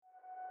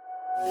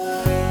We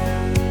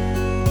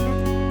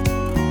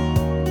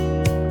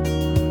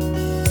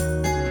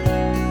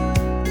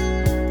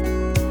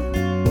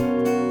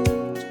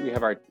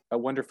have a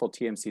wonderful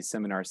TMC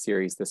seminar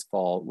series this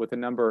fall with a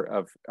number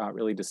of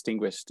really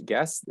distinguished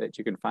guests that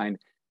you can find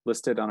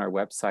listed on our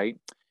website.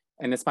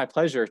 And it's my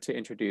pleasure to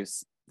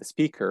introduce the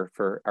speaker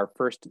for our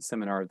first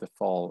seminar of the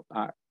fall,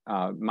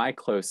 my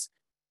close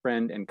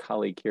friend and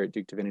colleague here at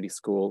Duke Divinity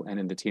School and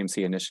in the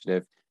TMC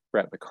initiative,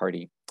 Brett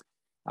McCarty.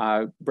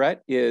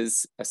 Brett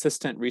is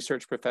Assistant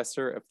Research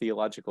Professor of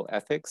Theological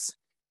Ethics,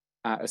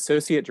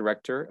 Associate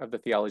Director of the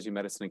Theology,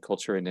 Medicine, and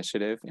Culture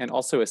Initiative, and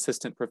also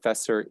Assistant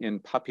Professor in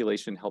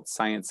Population Health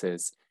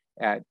Sciences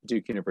at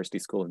Duke University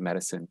School of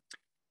Medicine.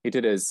 He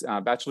did his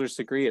bachelor's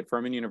degree at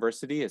Furman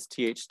University, his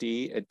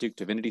ThD at Duke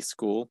Divinity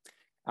School,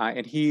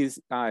 and he is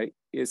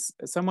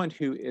someone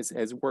who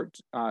has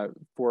worked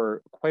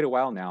for quite a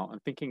while now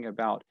on thinking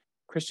about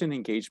Christian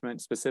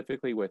engagement,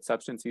 specifically with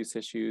substance use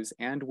issues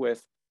and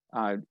with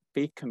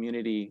faith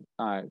community,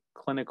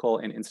 clinical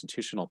and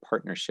institutional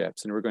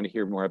partnerships. And we're going to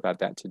hear more about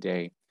that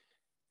today.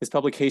 His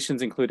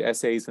publications include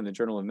essays in the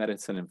Journal of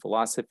Medicine and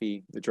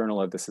Philosophy, the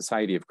Journal of the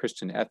Society of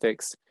Christian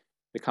Ethics,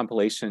 the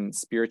compilation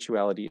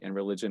Spirituality and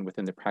Religion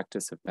Within the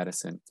Practice of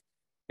Medicine.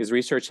 His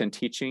research and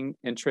teaching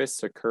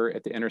interests occur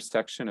at the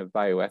intersection of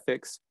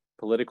bioethics,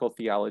 political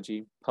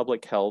theology,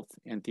 public health,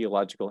 and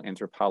theological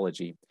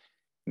anthropology.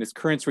 And his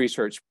current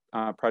research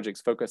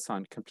projects focus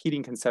on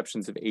competing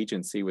conceptions of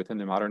agency within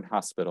the modern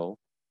hospital,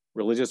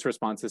 religious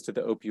responses to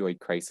the opioid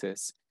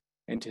crisis,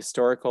 and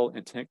historical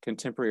and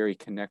contemporary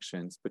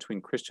connections between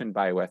Christian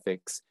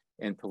bioethics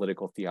and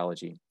political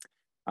theology.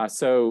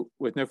 So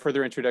with no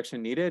further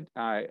introduction needed,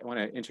 I want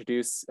to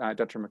introduce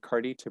Dr.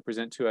 McCarty to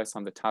present to us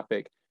on the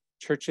topic,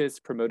 Churches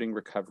Promoting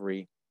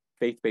Recovery,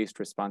 Faith-Based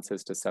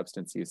Responses to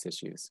Substance Use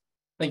Issues.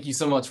 Thank you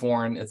so much,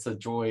 Warren. It's a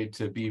joy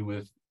to be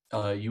with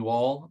you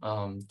all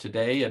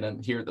today and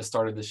then here at the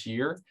start of this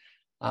year.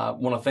 I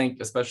want to thank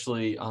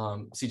especially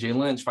CJ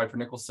Lynch, Pfeiffer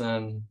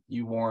Nicholson,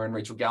 you, Warren,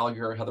 Rachel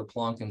Gallagher, Heather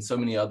Plunk, and so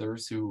many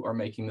others who are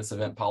making this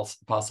event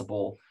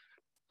possible.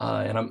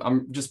 And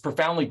I'm just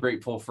profoundly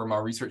grateful for my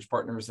research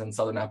partners in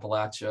Southern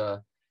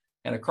Appalachia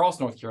and across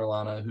North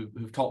Carolina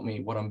who've taught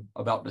me what I'm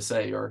about to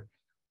say, or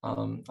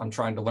I'm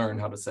trying to learn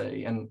how to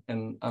say, and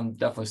I'm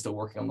definitely still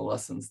working on the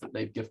lessons that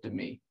they've gifted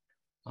me.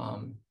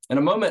 In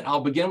a moment, I'll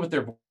begin with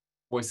their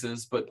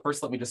voices, but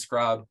first let me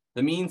describe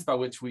the means by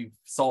which we've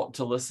sought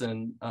to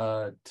listen,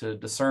 to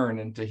discern,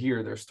 and to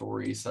hear their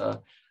stories.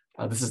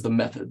 This is the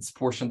methods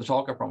portion of the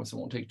talk. I promise it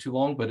won't take too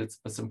long, but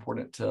it's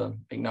important to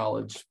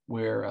acknowledge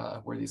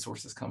where these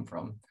sources come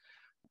from.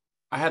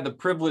 I had the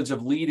privilege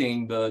of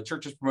leading the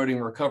Churches Promoting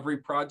Recovery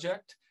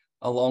project,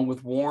 along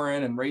with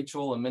Warren and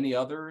Rachel and many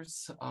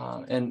others.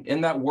 And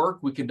in that work,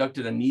 we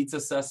conducted a needs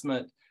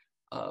assessment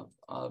of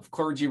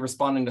clergy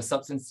responding to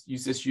substance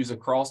use issues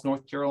across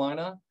North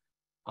Carolina.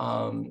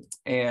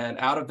 And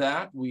out of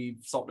that, we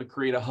sought to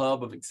create a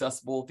hub of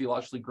accessible,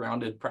 theologically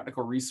grounded,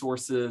 practical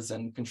resources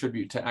and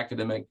contribute to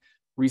academic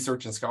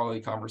research and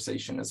scholarly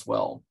conversation as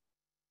well.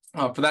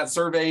 For that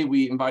survey,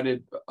 we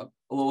invited a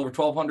little over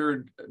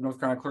 1,200 North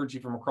Carolina clergy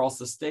from across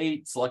the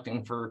state,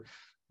 selecting for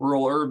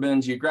rural, urban,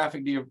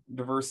 geographic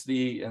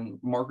diversity, and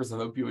markers of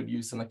opioid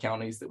use in the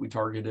counties that we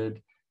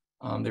targeted.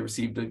 They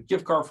received a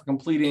gift card for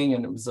completing,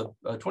 and it was a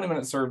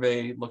 20-minute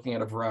survey looking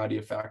at a variety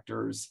of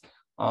factors,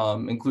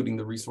 including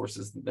the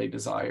resources that they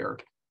desire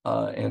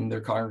and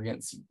their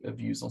congregants'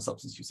 views on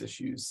substance use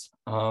issues.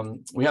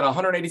 We had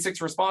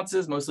 186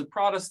 responses, mostly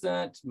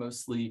Protestant,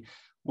 mostly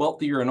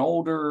wealthier and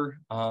older,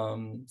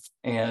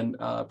 and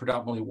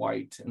predominantly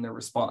white in their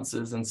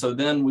responses. And so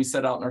then we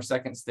set out in our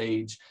second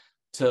stage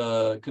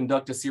to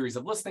conduct a series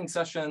of listening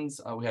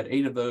sessions. We had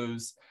 8 of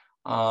those,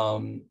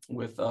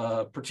 with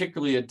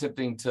particularly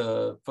attempting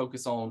to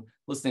focus on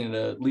listening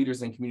to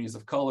leaders in communities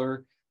of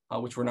color,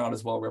 which were not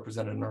as well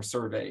represented in our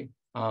survey.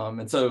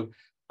 And so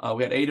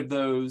we had 8 of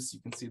those. You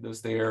can see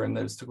those there, and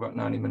those took about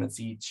 90 minutes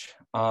each.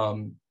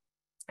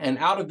 And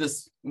out of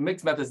this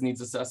mixed methods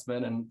needs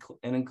assessment and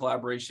in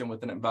collaboration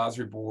with an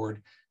advisory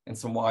board and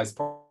some wise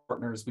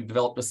partners, we've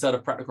developed a set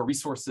of practical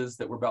resources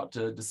that we're about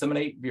to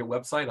disseminate via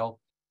website. I'll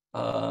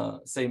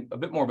say a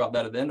bit more about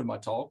that at the end of my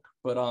talk.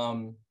 But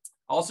I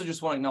also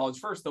just want to acknowledge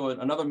first, though,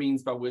 another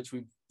means by which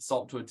we've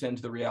sought to attend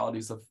to the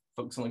realities of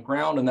folks on the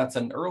ground, and that's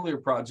an earlier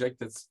project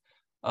that's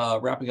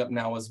wrapping up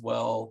now as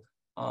well,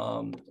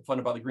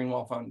 funded by the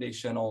Greenwald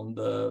Foundation on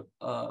the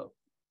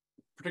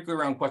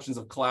particularly around questions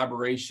of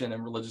collaboration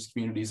in religious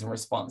communities in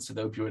response to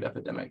the opioid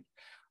epidemic.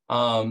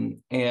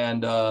 And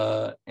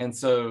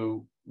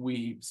so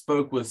we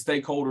spoke with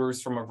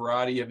stakeholders from a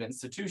variety of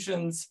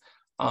institutions,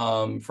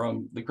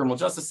 from the criminal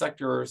justice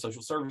sector,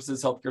 social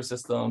services, healthcare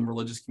system,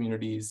 religious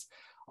communities,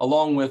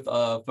 along with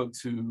folks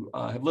who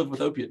have lived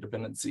with opiate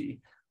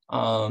dependency.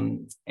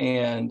 And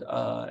in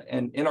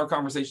our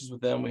conversations with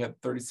them, we had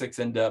 36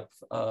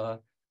 in-depth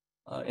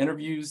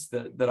interviews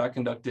that I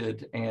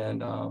conducted,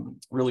 and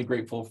really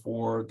grateful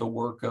for the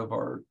work of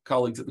our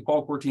colleagues at the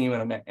Qual Corps team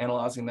and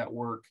analyzing that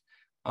work,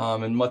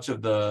 And much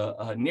of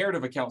the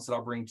narrative accounts that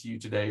I'll bring to you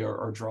today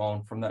are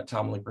drawn from that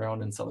time on the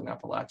ground in Southern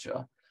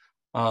Appalachia.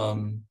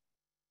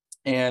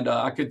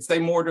 I could say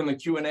more during the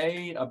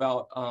Q&A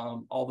about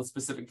all the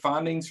specific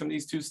findings from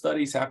these 2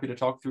 studies. Happy to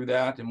talk through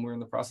that, and we're in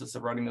the process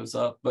of writing those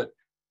up. But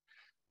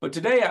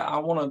today I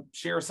want to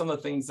share some of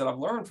the things that I've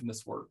learned from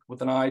this work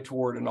with an eye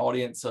toward an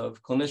audience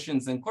of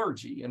clinicians and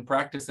clergy in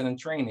practice and in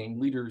training,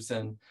 leaders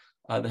in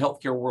the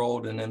healthcare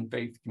world and in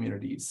faith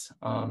communities,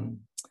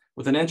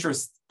 with an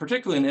interest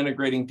particularly in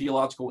integrating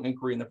theological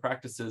inquiry in the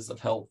practices of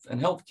health and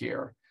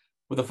healthcare,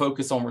 with a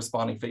focus on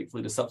responding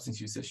faithfully to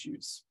substance use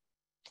issues.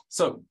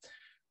 So,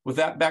 with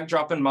that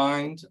backdrop in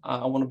mind,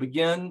 I want to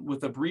begin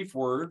with a brief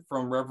word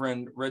from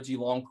Reverend Reggie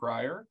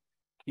Longcrier.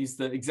 He's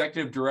the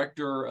executive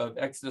director of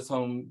Exodus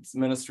Homes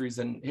Ministries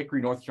in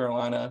Hickory, North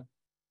Carolina.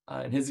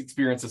 And his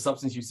experience of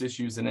substance use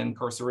issues and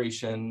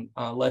incarceration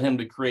led him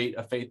to create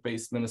a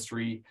faith-based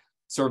ministry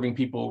serving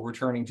people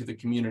returning to the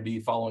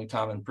community following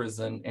time in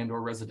prison and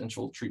or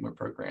residential treatment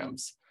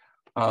programs.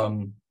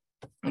 And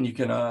you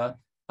can,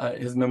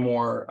 his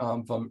memoir,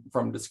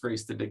 From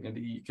Disgrace to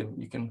Dignity,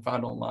 you can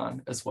find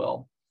online as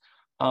well.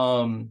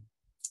 For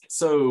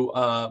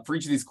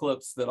each of these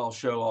clips that I'll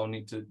show, I'll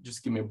need to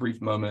just give me a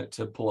brief moment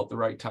to pull up the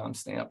right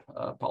timestamp.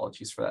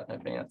 Apologies for that in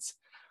advance.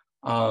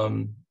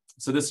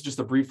 So this is just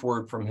a brief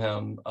word from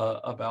him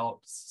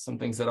about some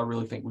things that I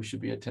really think we should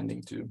be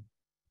attending to.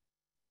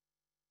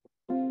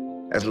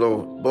 As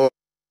Lord, boy,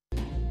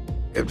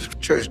 if the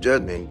church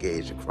doesn't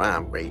engage, the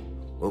crime rate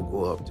will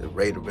go up, the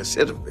rate of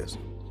recidivism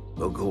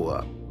will go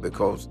up,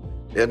 because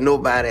there's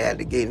nobody at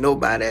the gate, no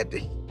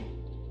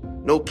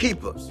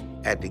keepers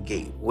at the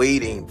gate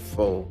waiting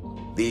for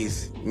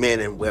these men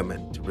and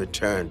women to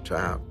return to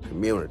our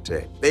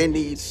community. They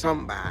need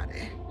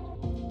somebody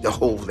to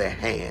hold their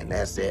hand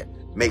as they're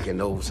making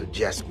those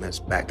adjustments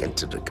back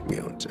into the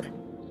community.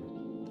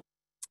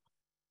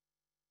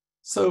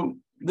 So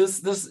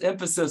this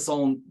emphasis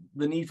on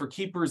the need for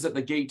keepers at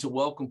the gate to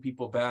welcome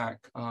people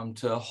back,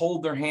 to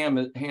hold their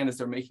hand as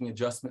they're making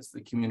adjustments to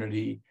the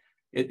community,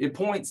 it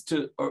points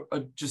to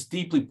a just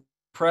deeply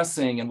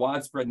pressing and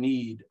widespread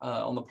need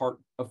on the part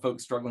of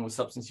folks struggling with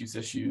substance use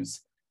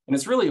issues. And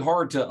it's really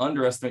hard to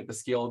underestimate the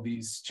scale of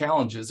these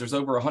challenges. There's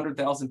over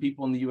 100,000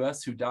 people in the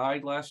US who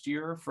died last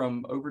year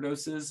from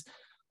overdoses.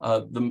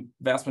 The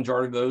vast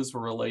majority of those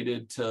were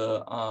related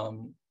to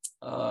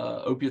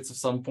opiates of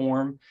some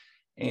form,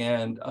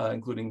 and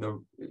including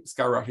the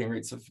skyrocketing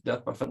rates of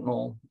death by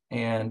fentanyl.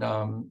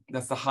 And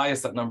that's the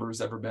highest that number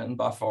has ever been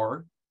by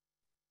far.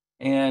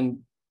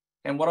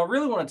 And what I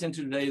really want to attend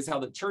to today is how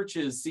the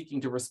churches seeking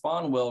to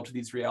respond well to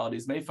these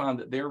realities may find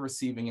that they're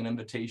receiving an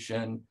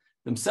invitation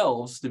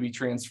themselves to be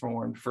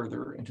transformed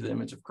further into the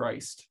image of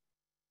Christ.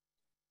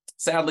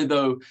 Sadly,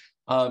 though,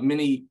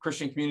 many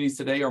Christian communities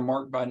today are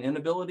marked by an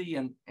inability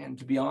and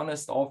to be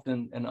honest,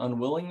 often an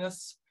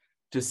unwillingness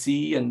to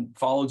see and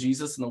follow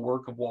Jesus in the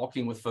work of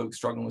walking with folks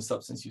struggling with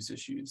substance use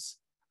issues.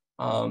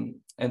 And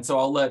so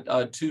I'll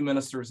let 2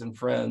 ministers and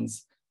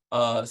friends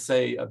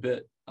say a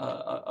bit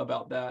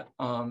about that.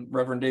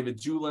 Reverend David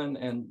Julin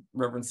and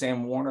Reverend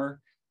Sam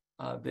Warner.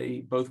 They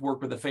both work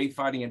with the Faith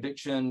Fighting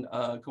Addiction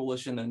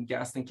Coalition in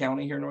Gaston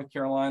County here in North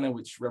Carolina,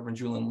 which Reverend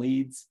Julin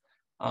leads.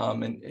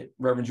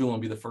 Reverend Julin will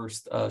be the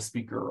first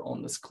speaker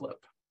on this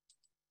clip.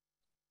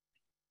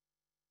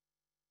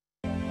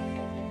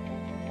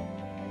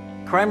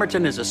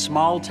 Cramerton is a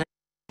small town.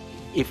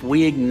 If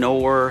we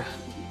ignore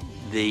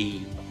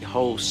the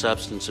whole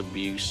substance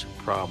abuse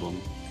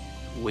problem,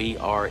 we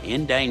are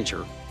in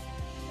danger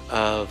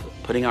of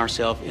putting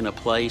ourselves in a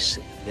place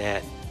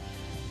that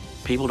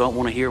people don't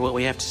want to hear what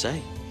we have to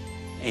say.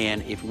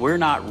 And if we're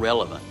not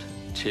relevant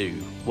to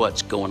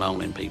what's going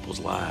on in people's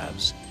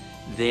lives,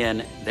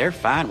 then they're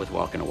fine with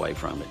walking away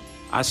from it.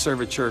 I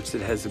serve a church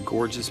that has a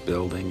gorgeous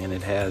building, and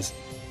it has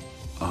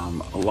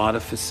a lot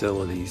of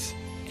facilities,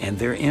 and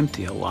they're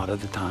empty a lot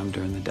of the time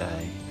during the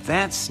day.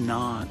 That's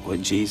not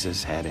what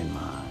Jesus had in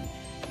mind.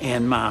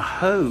 And my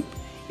hope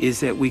is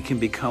that we can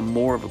become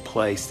more of a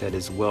place that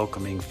is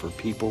welcoming for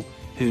people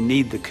who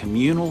need the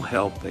communal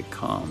help that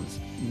comes.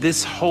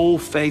 This whole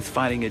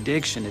faith-fighting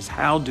addiction is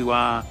how do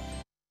I...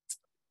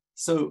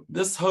 So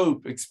this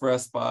hope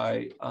expressed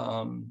by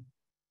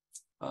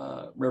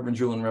Reverend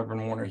Jewel and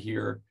Reverend Warner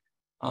here,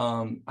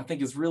 I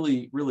think is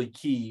really, really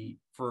key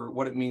for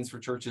what it means for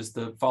churches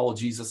to follow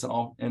Jesus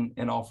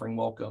in offering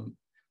welcome.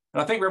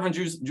 And I think Reverend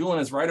Julian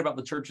is right about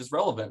the church's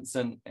relevance.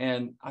 And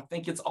I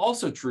think it's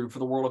also true for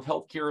the world of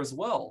healthcare as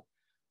well,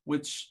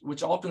 which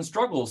often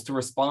struggles to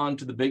respond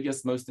to the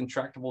biggest, most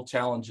intractable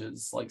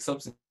challenges like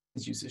substance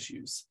use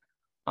issues.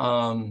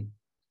 And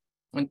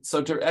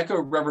so to echo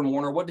Reverend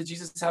Warner, what did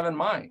Jesus have in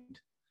mind?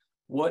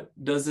 What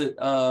does it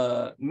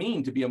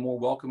mean to be a more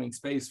welcoming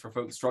space for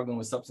folks struggling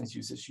with substance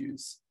use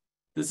issues?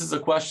 This is a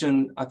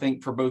question, I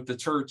think, for both the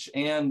church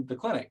and the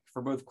clinic,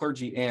 for both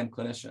clergy and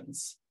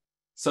clinicians.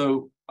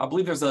 So I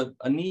believe there's a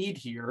need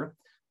here,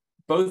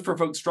 both for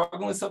folks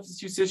struggling with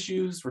substance use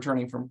issues,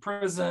 returning from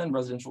prison,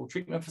 residential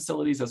treatment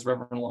facilities, as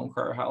Reverend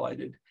Longcrier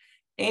highlighted,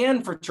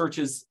 and for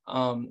churches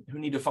who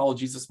need to follow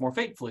Jesus more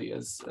faithfully,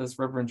 as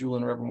Reverend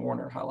Julian and Reverend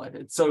Warner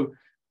highlighted.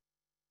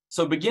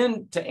 So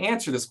begin to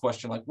answer this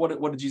question, like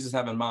what did Jesus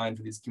have in mind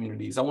for these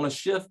communities? I want to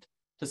shift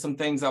to some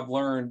things I've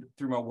learned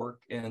through my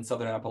work in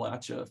Southern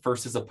Appalachia,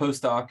 first as a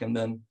postdoc and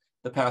then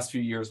the past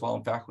few years while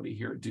I'm faculty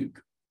here at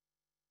Duke.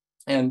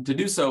 And to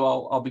do so,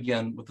 I'll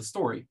begin with a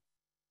story.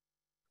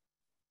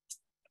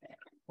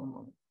 One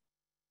moment.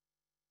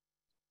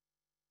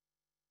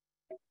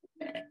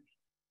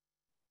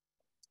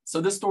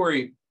 So this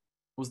story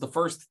was the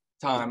first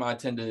time I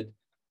attended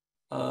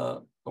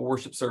a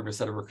worship service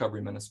at a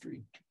recovery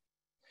ministry.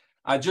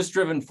 I'd just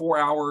driven 4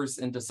 hours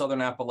into Southern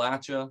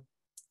Appalachia,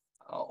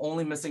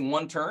 only missing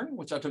one turn,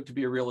 which I took to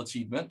be a real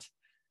achievement.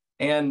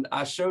 And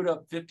I showed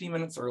up 15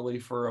 minutes early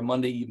for a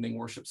Monday evening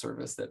worship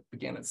service that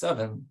began at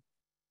 7.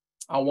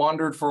 I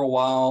wandered for a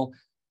while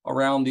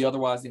around the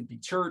otherwise empty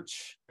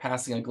church,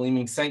 passing a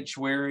gleaming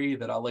sanctuary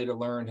that I later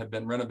learned had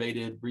been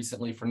renovated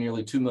recently for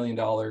nearly $2 million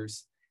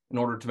in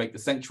order to make the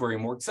sanctuary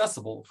more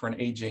accessible for an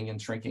aging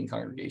and shrinking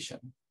congregation.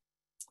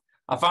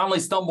 I finally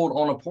stumbled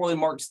on a poorly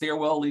marked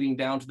stairwell leading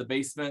down to the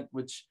basement,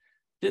 which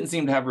didn't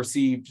seem to have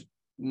received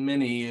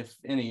many, if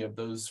any, of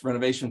those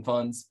renovation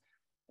funds.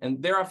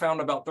 And there I found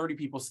about 30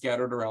 people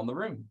scattered around the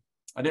room.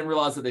 I didn't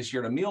realize that they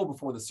shared a meal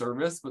before the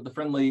service, but the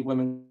friendly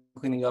women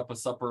cleaning up a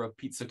supper of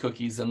pizza,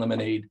 cookies, and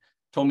lemonade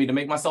told me to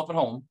make myself at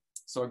home.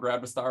 So I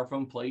grabbed a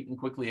styrofoam plate and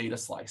quickly ate a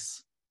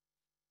slice.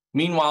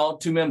 Meanwhile,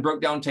 2 men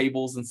broke down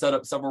tables and set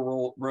up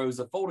several rows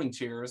of folding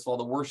chairs while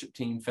the worship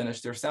team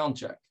finished their sound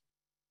check.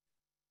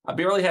 I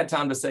barely had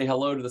time to say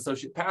hello to the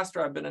associate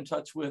pastor I'd been in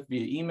touch with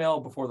via email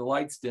before the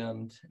lights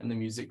dimmed and the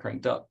music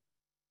cranked up.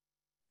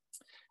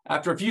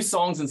 After a few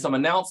songs and some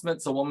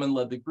announcements, a woman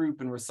led the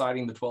group in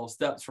reciting the 12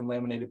 steps from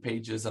laminated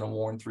pages in a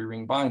worn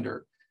 3-ring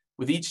binder,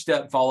 with each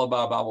step followed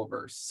by a Bible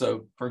verse.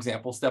 So, for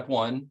example, step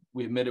 1,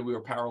 we admitted we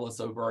were powerless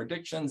over our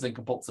addictions and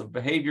compulsive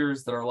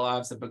behaviors, that our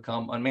lives had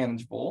become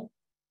unmanageable.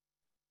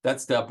 That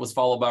step was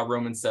followed by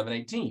Romans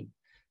 7:18.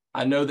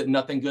 I know that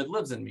nothing good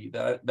lives in me,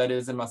 that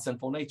is in my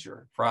sinful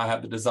nature, for I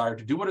have the desire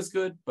to do what is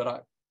good, but I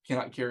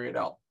cannot carry it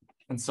out,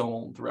 and so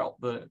on throughout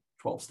the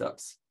 12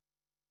 steps.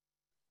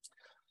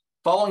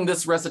 Following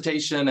this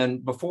recitation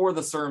and before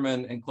the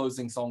sermon and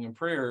closing song and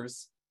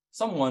prayers,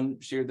 someone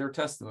shared their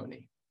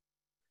testimony.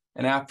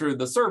 And after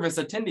the service,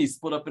 attendees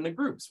split up into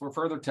groups where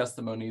further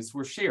testimonies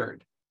were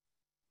shared.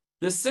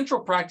 This central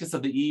practice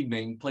of the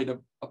evening played a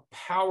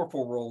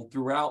powerful role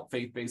throughout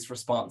faith-based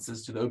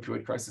responses to the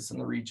opioid crisis in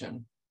the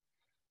region.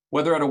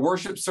 Whether at a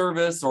worship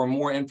service or a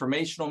more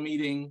informational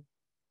meeting,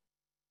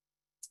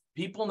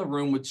 people in the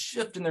room would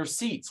shift in their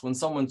seats when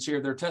someone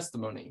shared their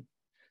testimony,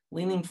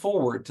 leaning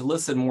forward to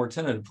listen more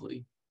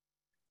attentively.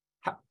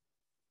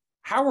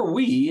 How are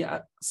we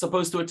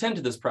supposed to attend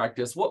to this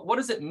practice? What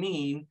does it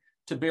mean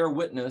to bear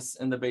witness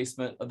in the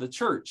basement of the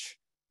church?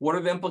 What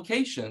are the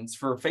implications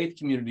for faith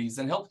communities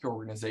and healthcare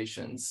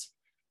organizations?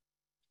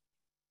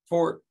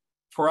 For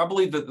I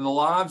believe that the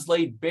lives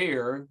laid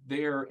bare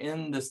there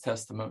in this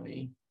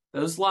testimony,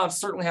 those lives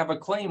certainly have a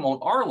claim on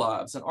our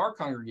lives and our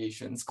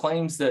congregations,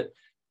 claims that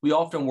we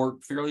often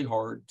work fairly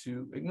hard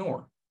to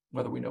ignore,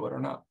 whether we know it or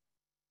not.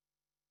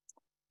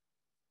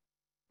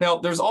 Now,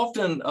 there's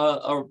often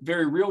a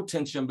very real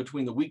tension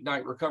between the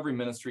weeknight recovery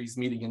ministries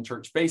meeting in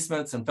church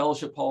basements and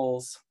fellowship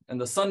halls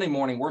and the Sunday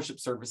morning worship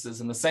services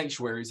in the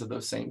sanctuaries of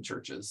those same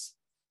churches.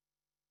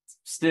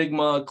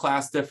 Stigma,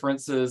 class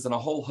differences, and a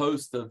whole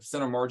host of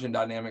center margin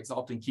dynamics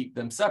often keep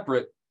them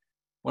separate.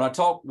 When I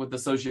talked with the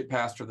associate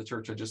pastor of the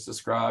church I just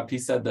described, he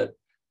said that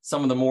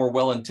some of the more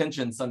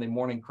well-intentioned Sunday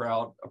morning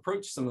crowd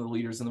approached some of the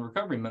leaders in the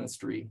recovery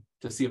ministry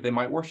to see if they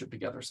might worship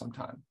together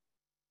sometime.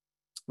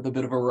 With a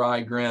bit of a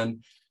wry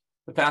grin,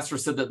 the pastor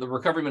said that the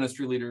recovery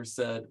ministry leaders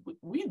said,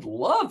 "We'd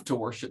love to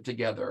worship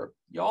together.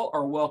 Y'all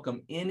are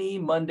welcome any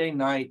Monday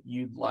night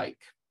you'd like."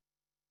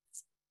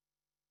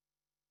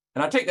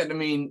 And I take that to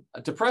mean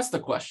to press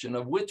the question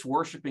of which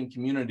worshiping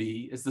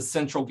community is the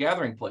central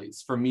gathering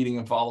place for meeting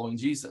and following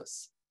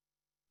Jesus.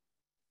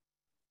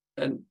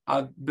 And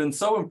I've been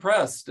so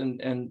impressed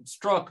and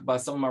struck by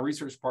some of my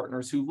research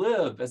partners who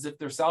live as if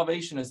their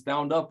salvation is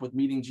bound up with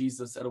meeting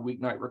Jesus at a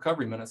weeknight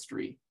recovery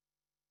ministry.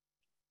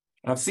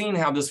 And I've seen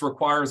how this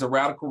requires a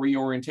radical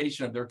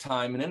reorientation of their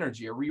time and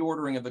energy, a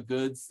reordering of the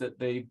goods that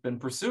they've been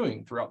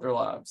pursuing throughout their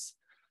lives,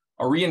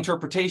 a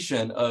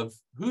reinterpretation of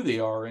who they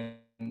are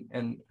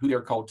and who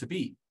they're called to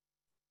be.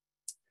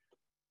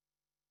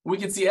 We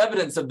can see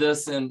evidence of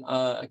this in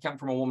an account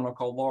from a woman I'll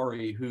call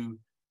Laurie,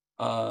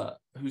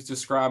 who's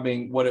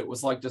describing what it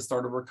was like to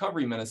start a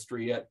recovery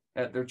ministry at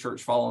their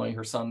church following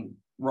her son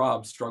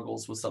Rob's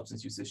struggles with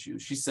substance use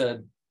issues. She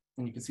said,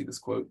 and you can see this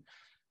quote,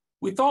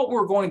 "We thought we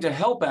were going to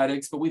help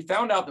addicts, but we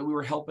found out that we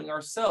were helping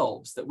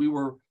ourselves, that we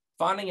were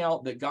finding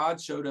out that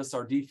God showed us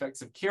our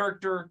defects of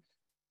character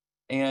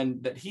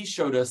and that he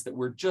showed us that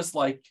we're just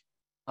like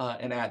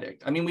an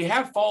addict. I mean, we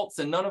have faults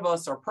and none of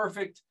us are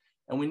perfect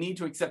and we need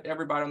to accept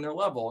everybody on their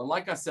level. And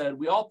like I said,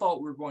 we all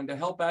thought we were going to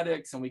help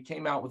addicts and we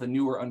came out with a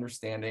newer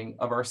understanding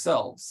of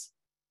ourselves."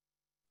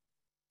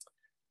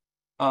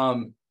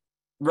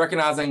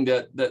 recognizing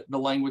that the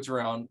language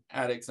around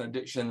addicts and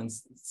addiction and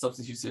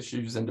substance use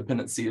issues and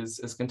dependency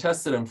is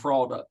contested and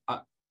fraught,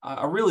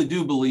 I really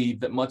do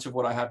believe that much of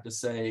what I have to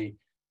say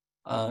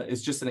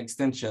is just an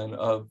extension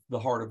of the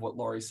heart of what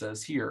Laurie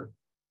says here.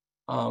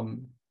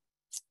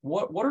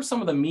 What are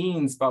some of the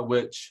means by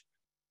which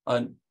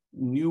a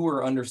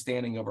newer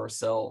understanding of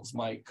ourselves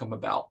might come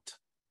about?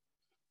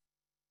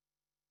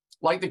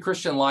 Like the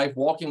Christian life,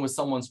 walking with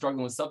someone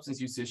struggling with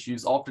substance use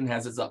issues often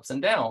has its ups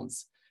and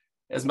downs.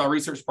 As my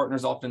research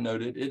partners often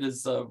noted, it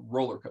is a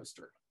roller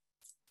coaster.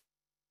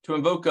 To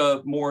invoke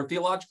a more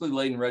theologically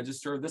laden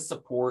register, this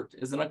support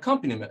is an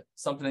accompaniment,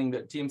 something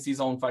that TMC's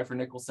own Pfeiffer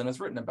Nicholson has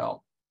written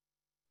about.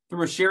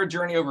 Through a shared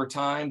journey over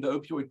time, the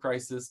opioid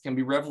crisis can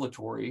be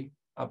revelatory,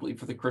 I believe,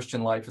 for the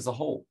Christian life as a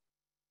whole.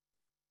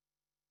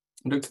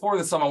 And to explore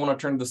this some, I want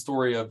to turn to the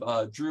story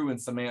of Drew and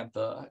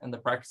Samantha and the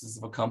practices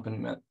of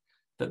accompaniment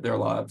that their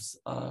lives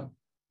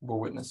were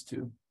witness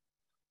to.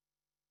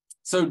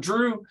 So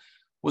Drew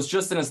was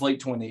just in his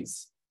late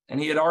 20s, and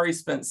he had already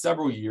spent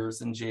several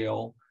years in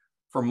jail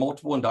for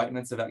multiple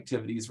indictments of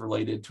activities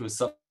related to his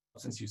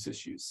substance use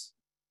issues.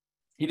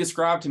 He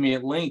described to me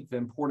at length the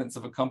importance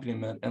of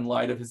accompaniment in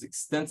light of his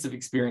extensive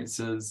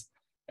experiences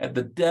at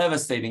the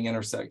devastating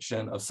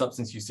intersection of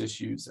substance use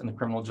issues and the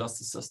criminal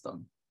justice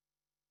system.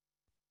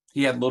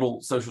 He had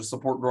little social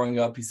support growing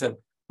up. He said,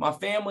 my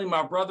family,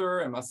 my brother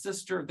and my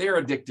sister, they're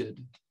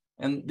addicted.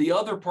 And the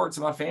other parts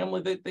of my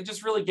family, they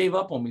just really gave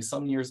up on me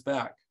some years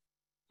back.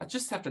 I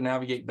just have to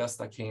navigate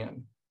best I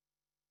can,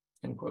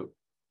 end quote.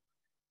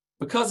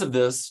 Because of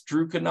this,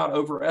 Drew could not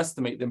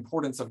overestimate the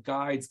importance of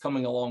guides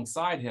coming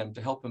alongside him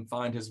to help him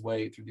find his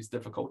way through these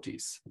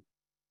difficulties.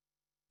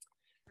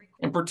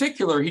 In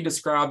particular, he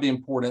described the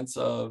importance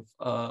of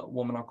a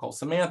woman I'll call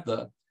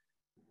Samantha,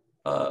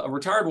 a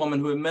retired woman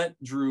who had met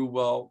Drew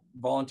while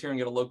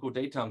volunteering at a local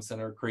daytime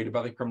center created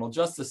by the criminal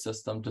justice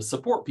system to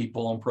support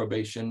people on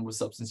probation with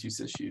substance use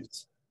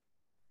issues.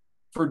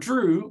 For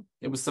Drew,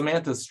 it was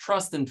Samantha's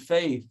trust and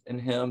faith in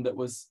him that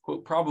was,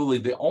 quote, probably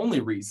the only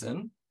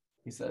reason,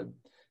 he said,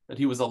 that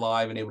he was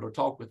alive and able to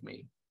talk with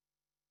me.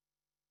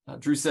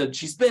 Drew said,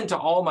 she's been to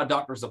all my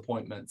doctor's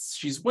appointments.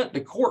 She's went to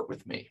court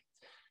with me.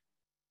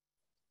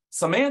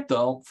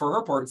 Samantha, for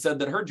her part, said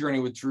that her journey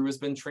with Drew has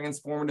been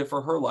transformative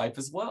for her life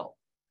as well,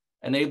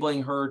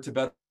 enabling her to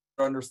better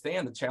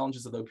understand the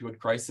challenges of the opioid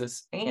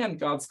crisis and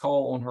God's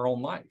call on her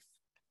own life.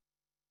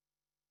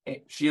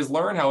 She has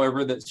learned,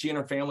 however, that she and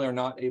her family are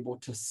not able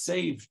to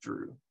save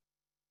Drew.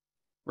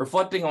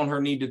 Reflecting on her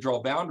need to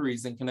draw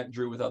boundaries and connect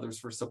Drew with others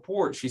for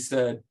support, she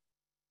said,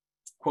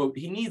 quote,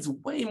 he needs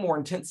way more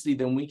intensity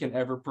than we can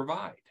ever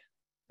provide,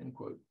 end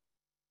quote.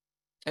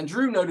 And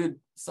Drew noted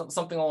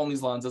something along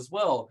these lines as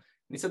well.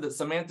 And he said that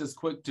Samantha's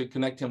quick to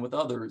connect him with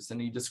others, and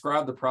he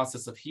described the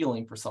process of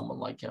healing for someone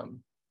like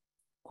him.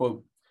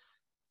 Quote,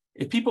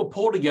 if people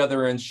pull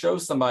together and show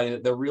somebody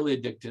that they're really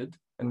addicted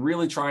and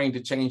really trying to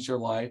change their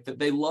life, that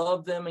they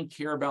love them and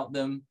care about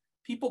them,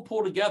 people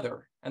pull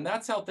together. And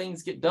that's how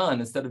things get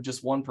done instead of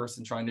just one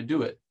person trying to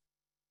do it.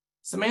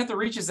 Samantha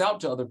reaches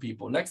out to other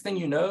people. Next thing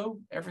you know,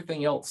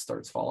 everything else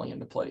starts falling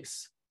into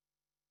place,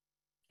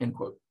 end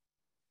quote.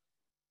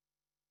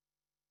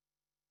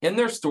 In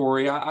their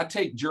story, I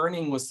take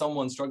journeying with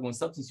someone struggling with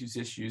substance use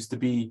issues to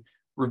be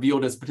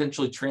revealed as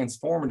potentially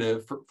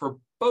transformative for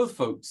both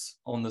folks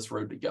on this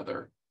road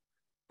together.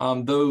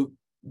 Though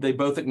they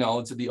both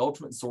acknowledge that the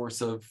ultimate source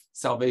of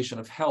salvation,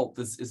 of health,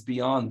 is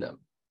beyond them.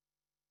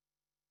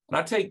 And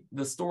I take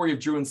the story of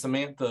Drew and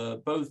Samantha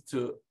both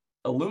to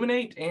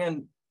illuminate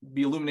and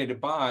be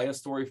illuminated by a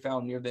story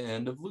found near the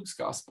end of Luke's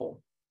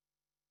gospel.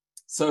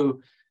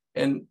 So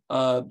in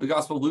the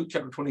Gospel of Luke,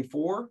 chapter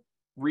 24,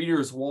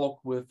 readers walk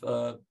with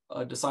a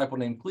disciple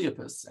named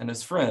Cleopas and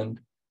his friend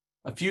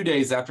a few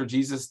days after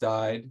Jesus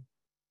died,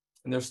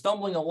 and they're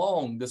stumbling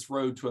along this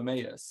road to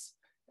Emmaus,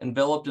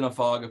 enveloped in a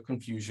fog of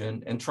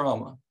confusion and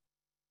trauma.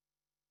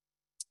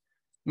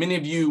 Many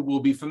of you will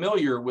be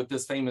familiar with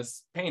this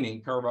famous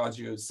painting,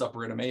 Caravaggio's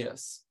Supper at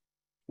Emmaus,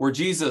 where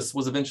Jesus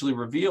was eventually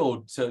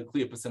revealed to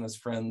Cleopas and his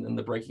friend in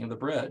the breaking of the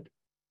bread.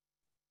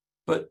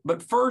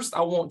 But first,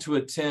 I want to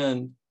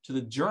attend to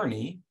the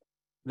journey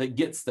that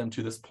gets them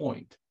to this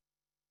point.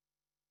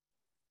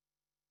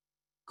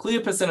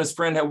 Cleopas and his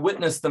friend had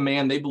witnessed the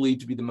man they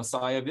believed to be the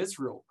Messiah of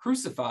Israel,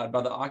 crucified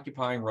by the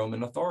occupying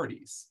Roman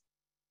authorities.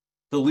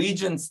 The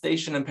legion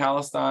stationed in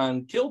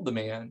Palestine killed the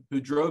man who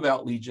drove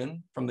out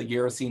legion from the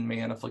Gerasene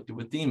man afflicted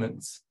with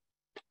demons.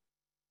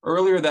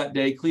 Earlier that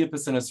day,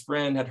 Cleopas and his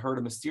friend had heard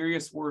a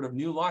mysterious word of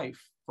new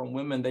life from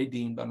women they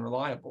deemed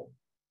unreliable.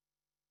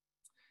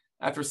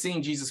 After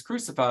seeing Jesus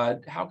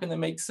crucified, how can they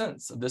make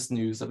sense of this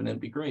news of an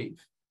empty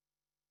grave?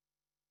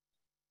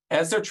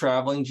 As they're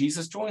traveling,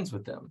 Jesus joins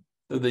with them,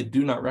 though they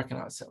do not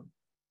recognize him.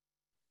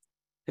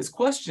 His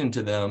question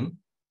to them,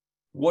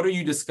 what are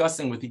you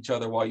discussing with each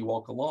other while you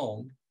walk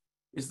along,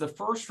 is the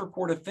first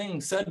recorded thing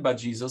said by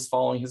Jesus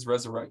following his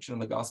resurrection in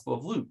the Gospel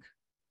of Luke.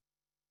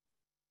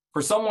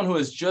 For someone who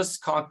has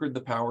just conquered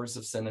the powers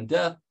of sin and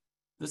death,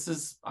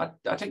 I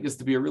take this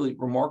to be a really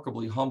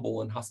remarkably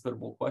humble and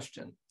hospitable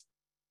question.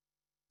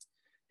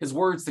 His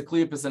words to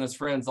Cleopas and his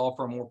friends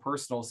offer a more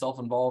personal,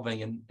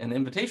 self-involving, and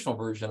invitational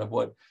version of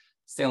what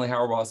Stanley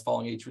Hauerwas,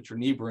 following H. Richard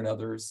Niebuhr and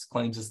others,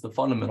 claims is the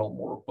fundamental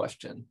moral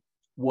question: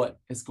 what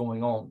is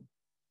going on?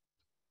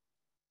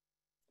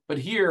 But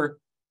here,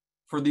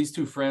 for these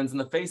two friends, in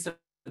the face of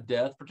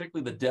death,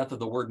 particularly the death of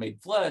the Word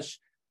made flesh,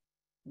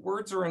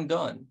 words are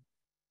undone.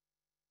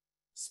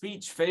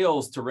 Speech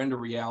fails to render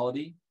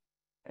reality,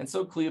 and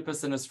so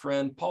Cleopas and his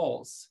friend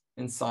pause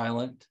in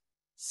silent,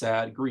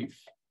 sad grief.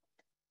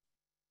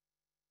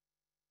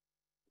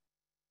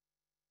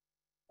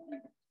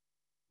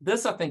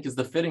 This, I think, is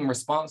the fitting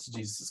response to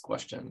Jesus'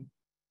 question.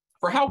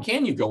 For how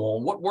can you go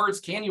on? What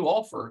words can you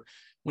offer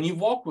when you've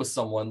walked with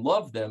someone,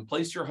 loved them,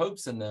 placed your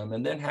hopes in them,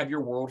 and then have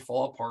your world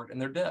fall apart in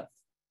their death?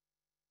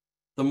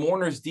 The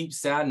mourner's deep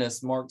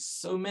sadness marks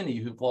so many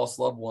who've lost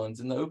loved ones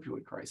in the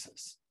opioid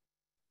crisis.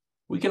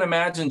 We can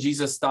imagine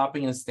Jesus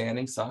stopping and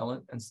standing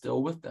silent and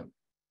still with them.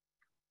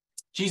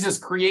 Jesus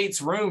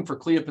creates room for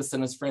Cleopas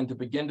and his friend to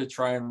begin to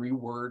try and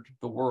reword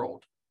the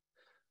world.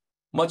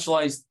 Much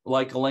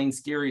like Elaine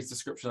Scarry's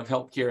description of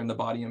healthcare in The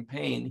Body and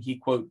Pain, he,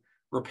 quote,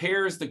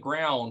 repairs the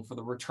ground for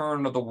the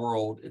return of the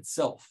world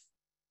itself,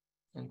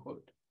 end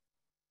quote.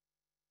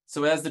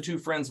 So as the two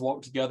friends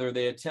walk together,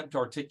 they attempt to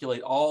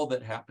articulate all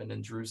that happened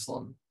in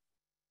Jerusalem.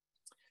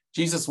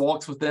 Jesus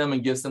walks with them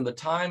and gives them the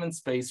time and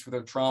space for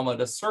their trauma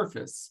to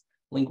surface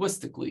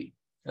linguistically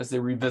as they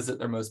revisit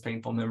their most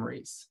painful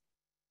memories.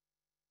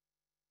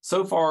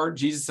 So far,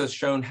 Jesus has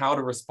shown how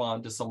to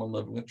respond to someone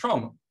living with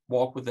trauma,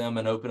 walk with them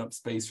and open up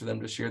space for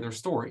them to share their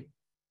story.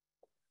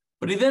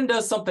 But he then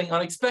does something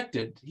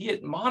unexpected. He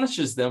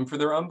admonishes them for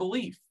their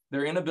unbelief,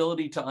 their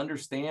inability to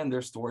understand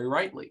their story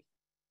rightly.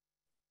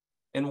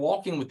 In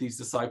walking with these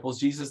disciples,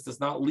 Jesus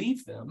does not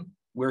leave them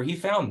where he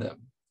found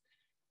them.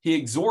 He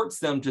exhorts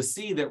them to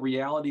see that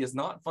reality is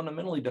not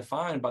fundamentally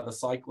defined by the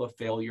cycle of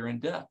failure and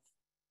death.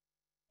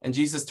 And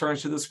Jesus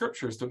turns to the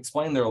scriptures to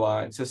explain their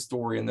lives, his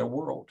story, and their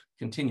world,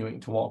 continuing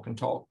to walk and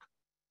talk.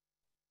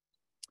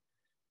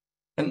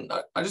 And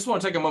I just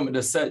want to take a moment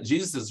to set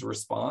Jesus'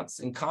 response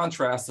in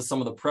contrast to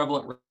some of the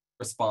prevalent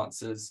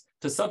responses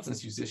to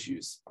substance use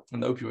issues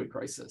in the opioid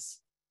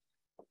crisis.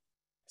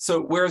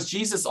 So whereas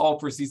Jesus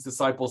offers these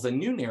disciples a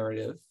new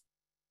narrative,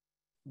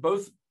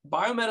 both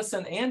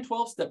biomedicine and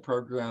 12-step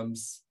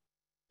programs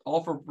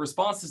offer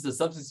responses to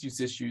substance use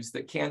issues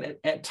that can,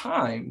 at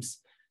times,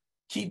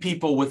 keep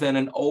people within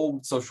an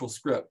old social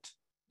script.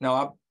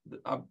 Now,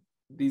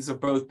 these are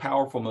both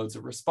powerful modes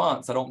of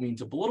response. I don't mean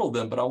to belittle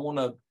them, but I want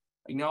to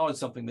acknowledge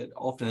something that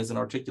often isn't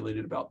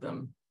articulated about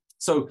them.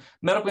 So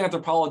medical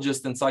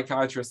anthropologist and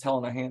psychiatrist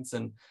Helena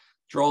Hansen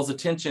draws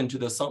attention to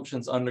the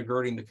assumptions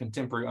undergirding the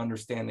contemporary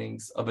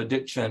understandings of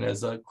addiction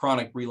as a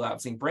chronic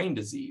relapsing brain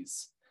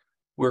disease,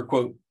 where,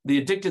 quote, the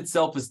addicted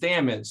self is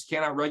damaged,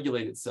 cannot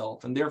regulate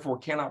itself, and therefore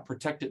cannot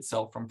protect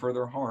itself from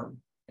further harm,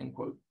 end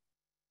quote.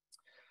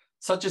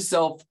 Such a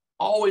self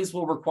always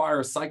will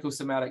require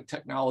psychosomatic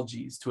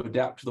technologies to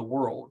adapt to the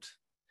world,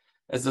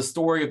 as the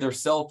story of their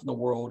self in the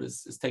world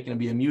is taken to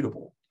be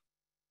immutable.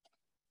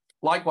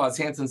 Likewise,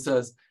 Hansen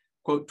says,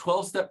 quote,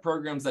 12-step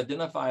programs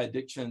identify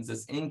addictions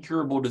as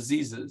incurable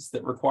diseases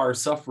that require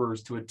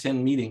sufferers to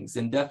attend meetings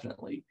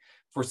indefinitely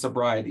for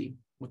sobriety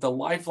with a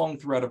lifelong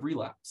threat of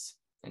relapse,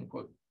 end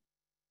quote.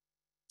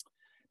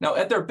 Now,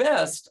 at their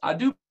best, I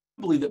do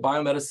believe that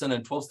biomedicine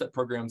and 12-step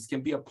programs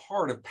can be a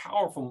part of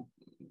powerful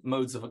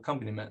modes of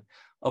accompaniment,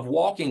 of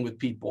walking with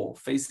people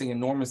facing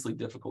enormously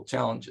difficult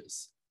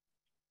challenges.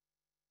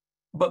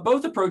 But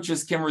both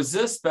approaches can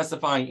resist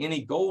specifying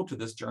any goal to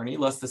this journey,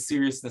 lest the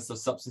seriousness of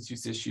substance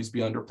use issues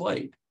be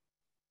underplayed.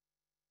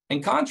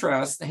 In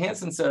contrast,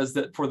 Hansen says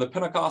that for the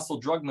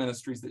Pentecostal drug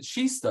ministries that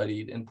she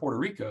studied in Puerto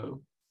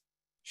Rico,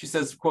 she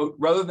says, quote,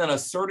 rather than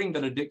asserting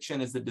that addiction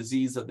is the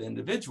disease of the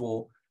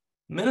individual,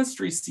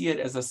 ministries see it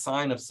as a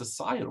sign of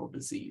societal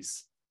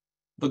disease.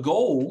 The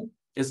goal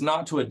is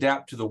not to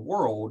adapt to the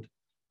world,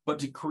 but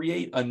to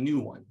create a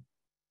new one,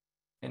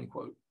 end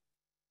quote.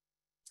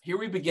 Here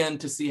we begin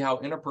to see how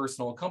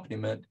interpersonal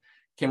accompaniment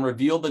can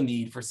reveal the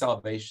need for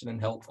salvation and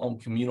health on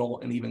communal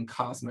and even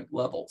cosmic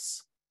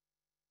levels.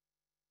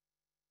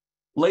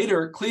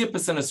 Later,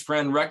 Cleopas and his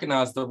friend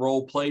recognized the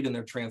role played in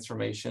their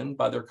transformation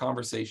by their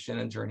conversation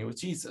and journey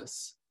with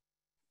Jesus.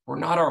 Were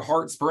not our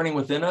hearts burning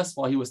within us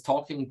while he was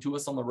talking to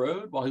us on the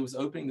road, while he was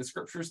opening the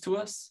scriptures to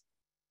us?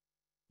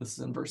 This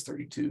is in verse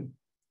 32.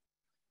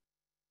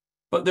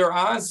 But their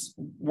eyes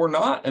were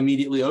not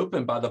immediately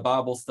opened by the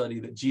Bible study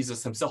that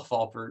Jesus himself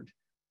offered.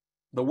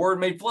 The Word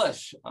made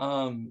flesh.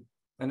 And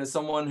as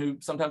someone who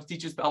sometimes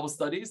teaches Bible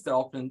studies that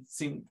often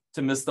seem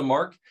to miss the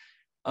mark,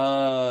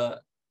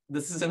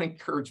 this is an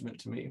encouragement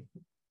to me.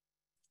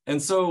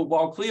 And so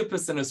while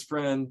Cleopas and his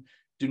friend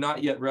do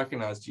not yet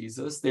recognize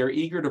Jesus, they are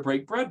eager to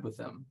break bread with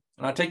him.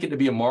 And I take it to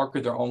be a mark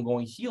of their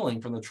ongoing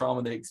healing from the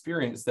trauma they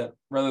experienced, that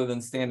rather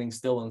than standing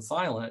still and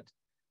silent,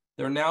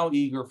 they're now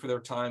eager for their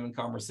time and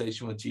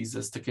conversation with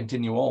Jesus to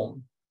continue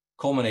on,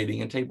 culminating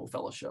in table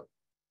fellowship.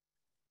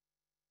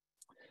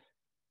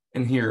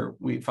 And here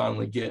we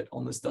finally get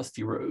on this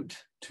dusty road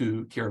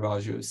to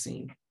Caravaggio's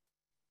scene.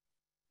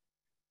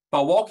 By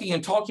walking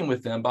and talking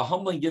with them, by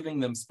humbly giving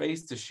them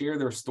space to share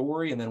their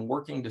story and then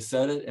working to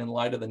set it in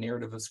light of the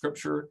narrative of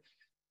Scripture,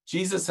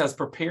 Jesus has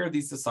prepared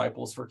these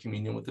disciples for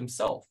communion with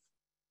himself.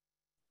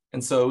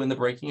 And so in the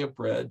breaking of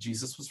bread,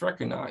 Jesus was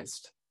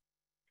recognized.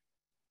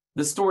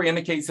 This story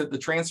indicates that the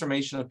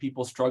transformation of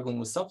people struggling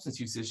with substance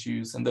use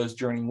issues and those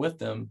journeying with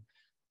them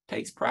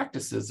takes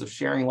practices of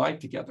sharing life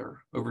together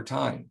over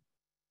time.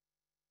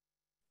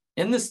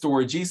 In this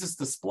story, Jesus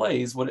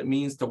displays what it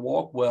means to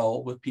walk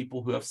well with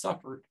people who have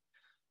suffered,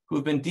 who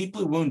have been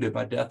deeply wounded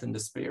by death and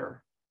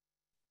despair.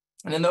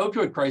 And in the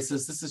opioid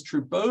crisis, this is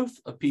true both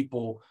of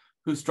people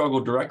who struggle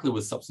directly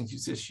with substance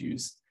use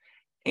issues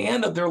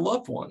and of their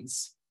loved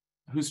ones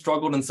who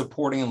struggled in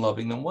supporting and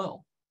loving them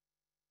well.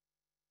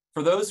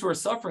 For those who are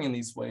suffering in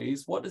these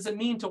ways, what does it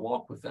mean to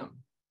walk with them?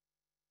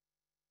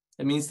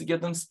 It means to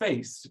give them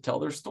space, to tell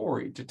their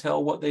story, to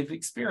tell what they've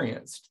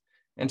experienced,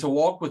 and to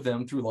walk with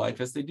them through life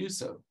as they do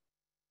so.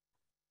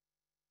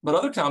 But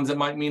other times it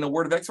might mean a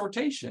word of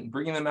exhortation,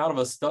 bringing them out of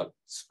a stuck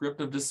script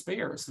of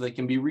despair so they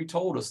can be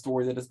retold a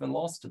story that has been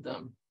lost to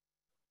them,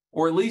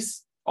 or at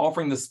least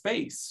offering the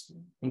space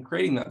and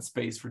creating that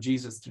space for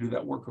Jesus to do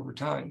that work over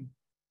time.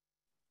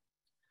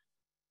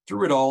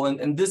 Through it all,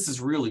 and this is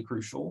really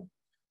crucial,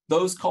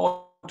 those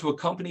called to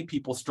accompany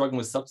people struggling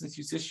with substance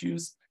use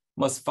issues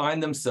must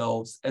find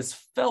themselves as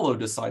fellow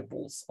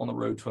disciples on the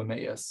road to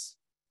Emmaus.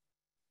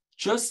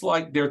 Just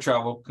like their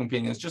travel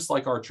companions, just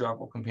like our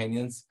travel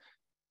companions,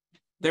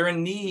 they're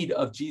in need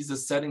of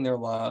Jesus setting their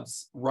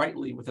lives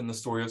rightly within the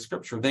story of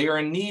Scripture. They are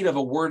in need of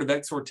a word of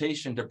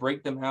exhortation to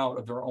break them out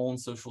of their own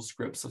social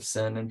scripts of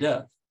sin and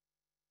death.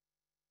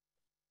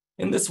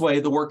 In this way,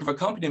 the work of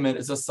accompaniment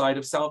is a site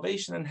of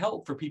salvation and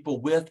help for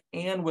people with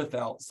and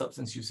without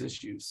substance use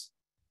issues.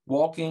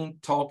 Walking,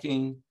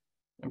 talking,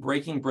 and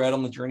breaking bread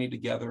on the journey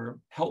together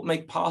help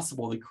make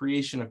possible the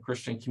creation of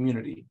Christian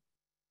community.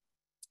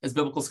 As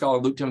biblical scholar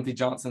Luke Timothy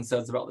Johnson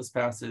says about this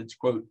passage,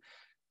 quote,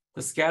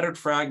 "The scattered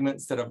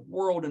fragments that have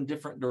whirled in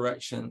different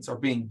directions are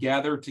being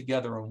gathered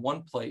together in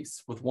one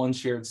place with one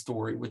shared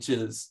story, which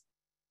is,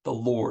 the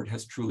Lord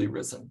has truly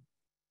risen."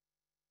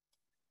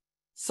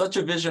 Such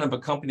a vision of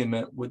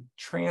accompaniment would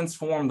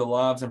transform the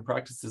lives and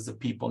practices of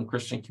people in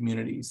Christian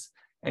communities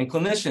and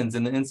clinicians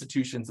in the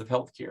institutions of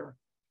healthcare,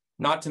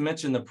 not to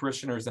mention the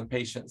parishioners and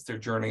patients they're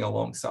journeying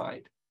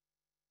alongside.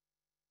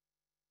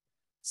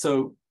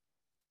 So,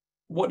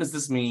 what does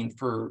this mean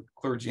for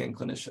clergy and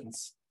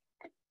clinicians?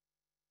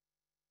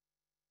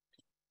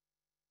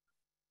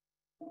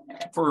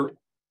 For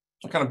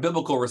a kind of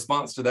biblical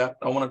response to that,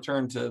 I want to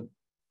turn to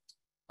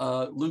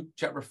Luke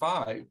chapter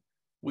 5,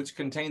 which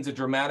contains a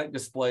dramatic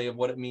display of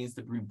what it means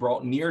to be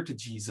brought near to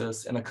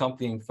Jesus and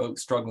accompanying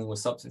folks struggling with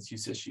substance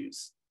use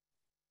issues.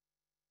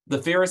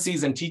 The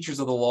Pharisees and teachers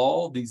of the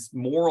law, these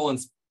moral and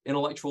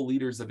intellectual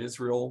leaders of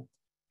Israel,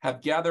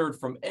 have gathered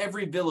from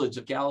every village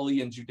of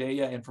Galilee and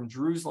Judea and from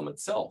Jerusalem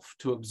itself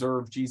to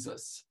observe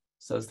Jesus,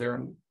 says there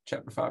in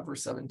chapter 5,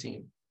 verse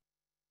 17.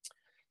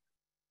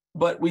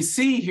 But we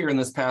see here in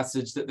this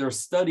passage that their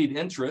studied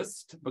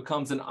interest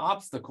becomes an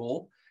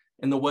obstacle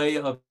in the way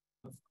of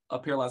a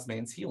paralyzed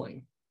man's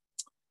healing.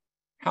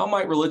 How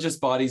might religious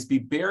bodies be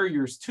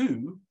barriers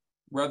to,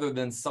 rather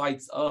than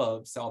sites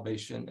of,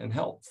 salvation and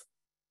health?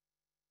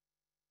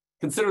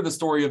 Consider the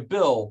story of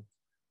Bill,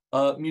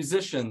 a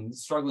musician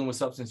struggling with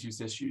substance use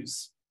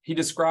issues. He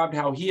described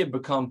how he had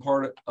become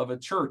part of a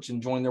church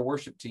and joined their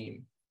worship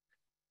team.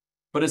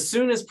 But as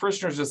soon as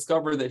parishioners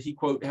discovered that he,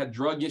 quote, had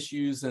drug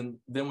issues and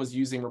then was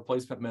using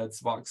replacement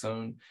meds,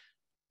 Suboxone,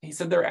 he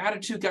said their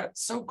attitude got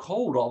so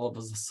cold all of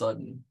a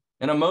sudden.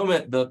 In a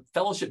moment, the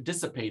fellowship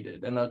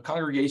dissipated, and a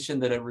congregation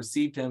that had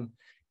received him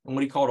in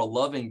what he called a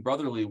loving,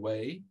 brotherly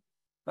way,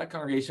 that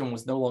congregation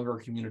was no longer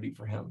a community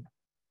for him.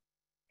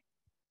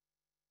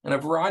 In a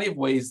variety of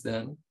ways,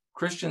 then,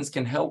 Christians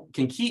can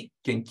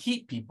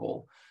keep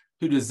people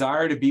who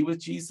desire to be with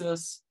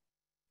Jesus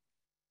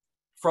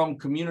from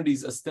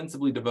communities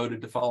ostensibly devoted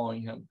to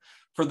following him.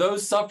 For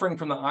those suffering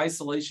from the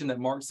isolation that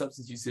marks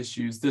substance use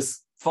issues,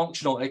 this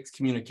functional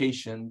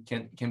excommunication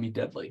can be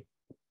deadly.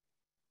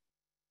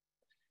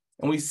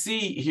 And we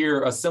see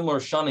here a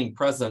similar shunning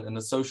present in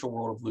the social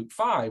world of Luke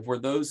 5, where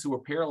those who were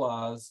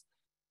paralyzed,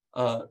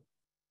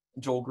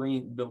 Joel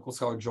Green, biblical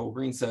scholar Joel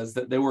Green says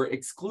that they were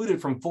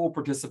excluded from full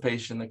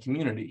participation in the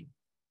community.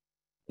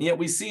 And yet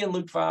we see in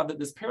Luke 5 that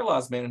this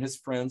paralyzed man and his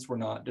friends were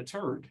not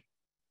deterred.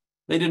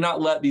 They did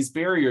not let these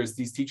barriers,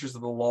 these teachers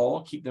of the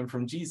law, keep them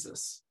from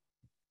Jesus.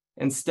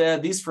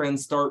 Instead, these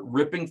friends start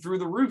ripping through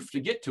the roof to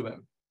get to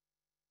him.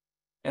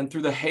 And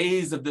through the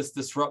haze of this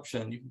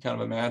disruption, you can kind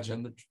of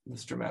imagine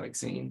this dramatic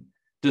scene,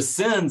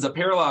 descends a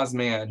paralyzed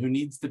man who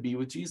needs to be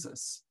with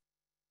Jesus.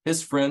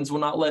 His friends will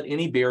not let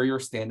any barrier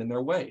stand in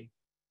their way.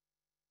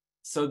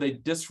 So they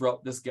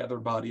disrupt this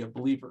gathered body of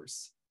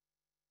believers.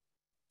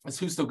 As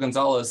Justo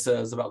Gonzalez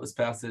says about this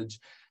passage,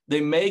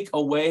 they make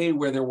a way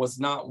where there was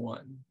not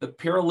one. The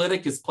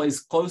paralytic is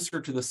placed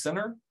closer to the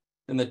center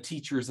than the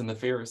teachers and the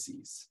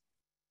Pharisees.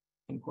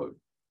 End quote.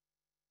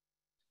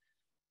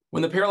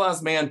 When the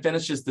paralyzed man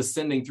finishes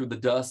descending through the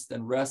dust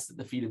and rests at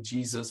the feet of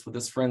Jesus with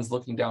his friends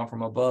looking down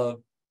from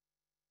above,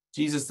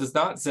 Jesus does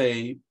not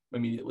say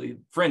immediately,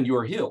 "Friend, you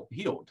are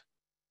healed."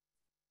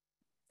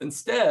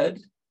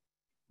 Instead,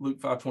 Luke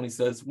 5:20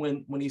 says,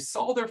 when he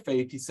saw their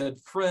faith, he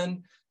said,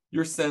 "Friend,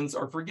 your sins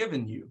are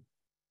forgiven you."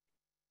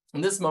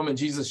 In this moment,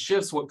 Jesus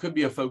shifts what could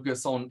be a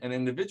focus on an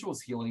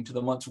individual's healing to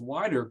the much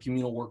wider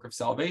communal work of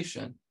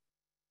salvation.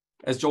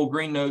 As Joel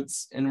Green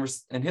notes, in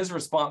his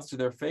response to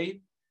their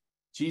faith,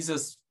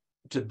 Jesus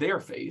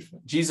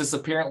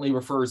apparently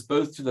refers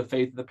both to the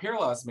faith of the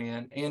paralyzed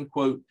man and,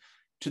 quote,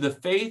 to the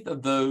faith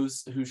of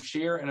those who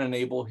share and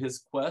enable his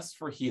quest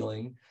for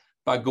healing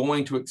by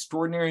going to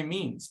extraordinary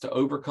means to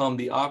overcome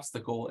the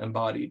obstacle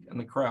embodied in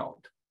the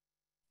crowd,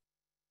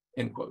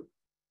 end quote.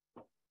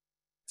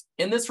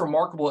 In this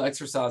remarkable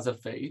exercise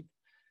of faith,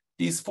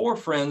 these four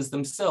friends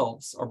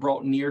themselves are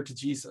brought near to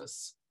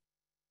Jesus.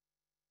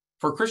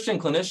 For Christian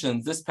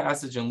clinicians, this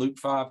passage in Luke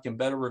 5 can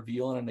better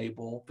reveal and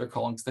enable their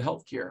callings to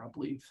healthcare, I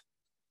believe.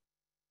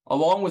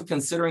 Along with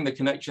considering the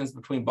connections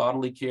between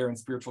bodily care and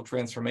spiritual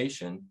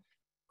transformation,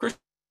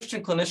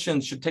 Christian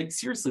clinicians should take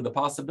seriously the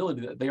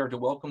possibility that they are to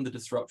welcome the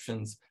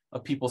disruptions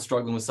of people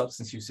struggling with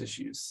substance use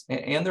issues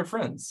and their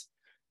friends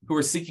who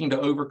are seeking to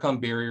overcome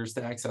barriers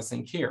to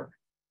accessing care.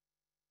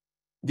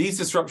 These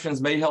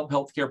disruptions may help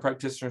healthcare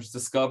practitioners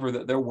discover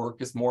that their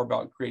work is more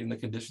about creating the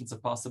conditions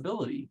of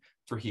possibility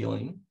for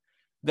healing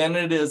than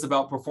it is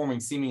about performing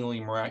seemingly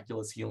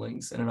miraculous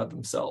healings in and of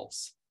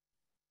themselves.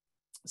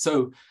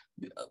 So,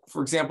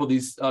 for example,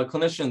 these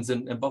clinicians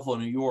in Buffalo,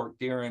 New York,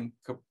 Darren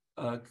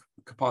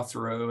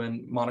Capacero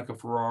and Monica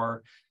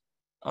Farrar,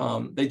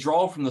 they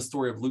draw from the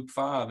story of Luke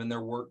 5 in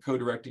their work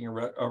co-directing a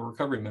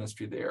recovery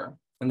ministry there.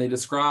 And they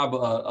describe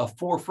a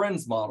four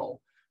friends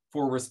model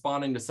for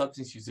responding to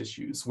substance use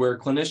issues, where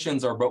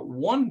clinicians are but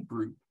one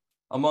group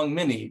among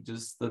many,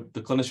 just the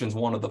clinicians,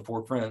 one of the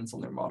four friends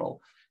on their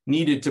model,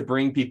 needed to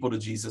bring people to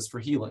Jesus for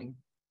healing.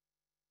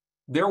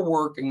 Their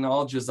work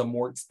acknowledges a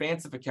more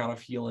expansive account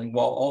of healing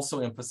while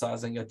also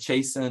emphasizing a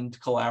chastened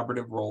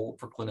collaborative role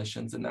for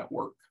clinicians in that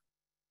work.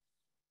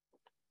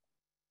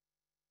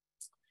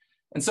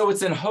 And so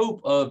it's in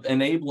hope of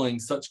enabling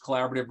such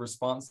collaborative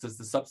responses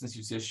to substance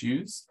use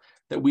issues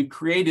that we've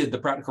created the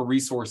practical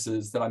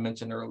resources that I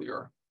mentioned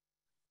earlier.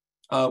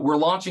 We're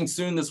launching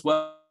soon this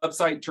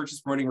website,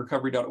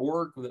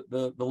 churchespromotingrecovery.org.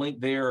 The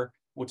link there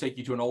will take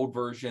you to an old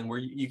version where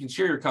you can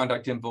share your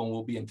contact info and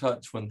we'll be in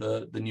touch when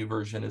the new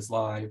version is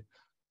live.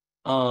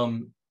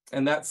 And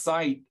that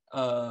site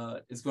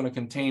is going to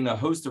contain a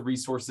host of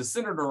resources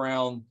centered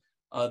around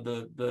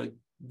the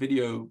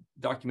video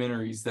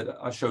documentaries that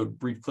I showed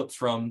brief clips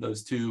from,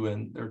 those two,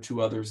 and there are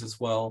two others as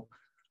well.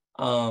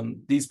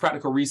 These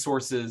practical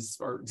resources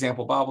are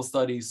example Bible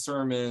studies,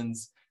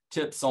 sermons,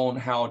 tips on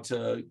how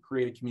to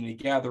create a community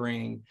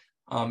gathering,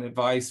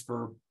 advice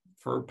for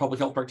public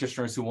health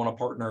practitioners who want to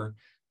partner.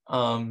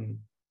 And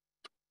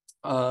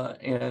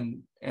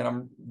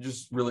I'm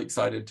just really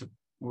excited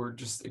we're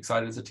just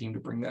excited as a team to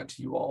bring that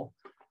to you all.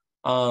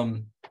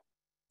 And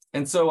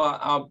so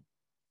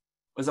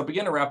as I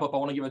begin to wrap up, I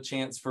want to give a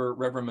chance for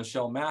Reverend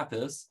Michelle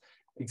Mathis,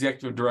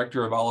 Executive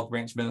Director of Olive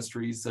Branch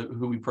Ministries,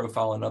 who we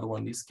profile in another one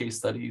of these case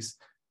studies,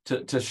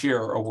 to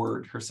share a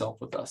word herself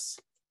with us.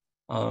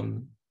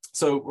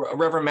 So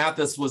Reverend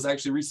Mathis was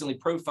actually recently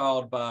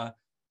profiled by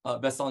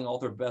best-selling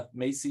author Beth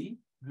Macy,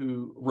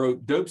 who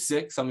wrote Dope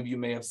Sick. Some of you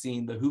may have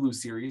seen the Hulu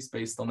series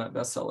based on that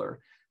bestseller.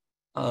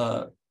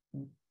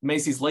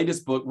 Macy's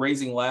latest book,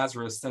 Raising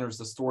Lazarus, centers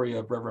the story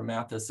of Reverend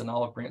Mathis and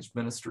Olive Branch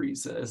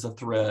Ministries as a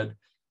thread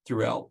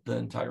throughout the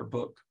entire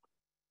book.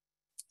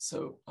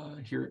 So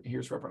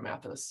here's Reverend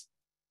Mathis.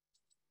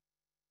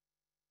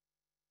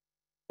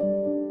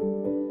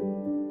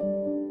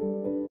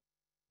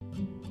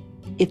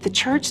 If the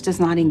church does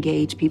not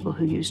engage people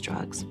who use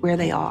drugs where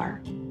they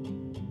are,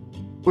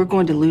 we're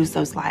going to lose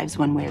those lives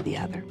one way or the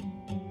other,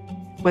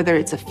 whether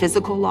it's a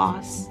physical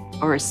loss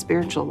or a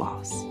spiritual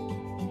loss.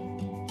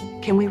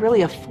 Can we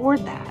really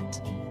afford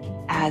that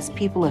as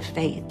people of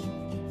faith?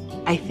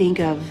 I think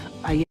of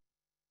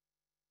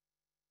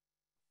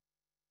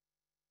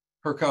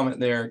her comment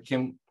there,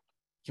 can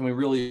we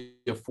really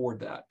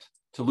afford that,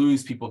 to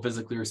lose people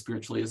physically or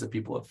spiritually as a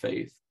people of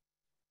faith?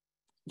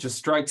 Just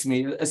strikes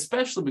me,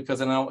 especially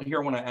because, and I want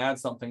to add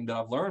something that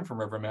I've learned from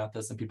Reverend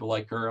Mathis and people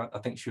like her. I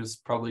think she was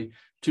probably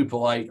too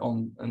polite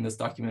in this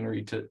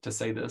documentary to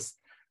say this.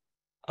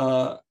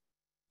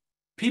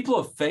 People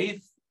of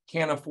faith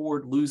can't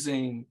afford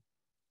losing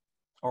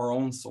our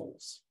own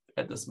souls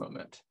at this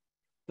moment.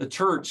 The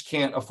church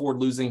can't afford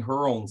losing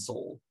her own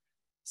soul.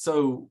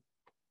 So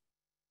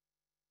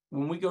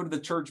when we go to the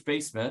church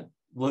basement,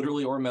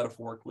 literally or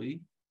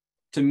metaphorically,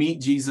 to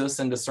meet Jesus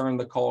and discern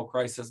the call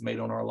Christ has made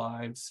on our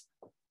lives,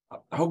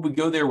 I hope we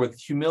go there with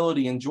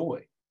humility and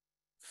joy,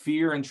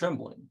 fear and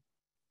trembling,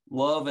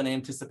 love and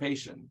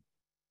anticipation,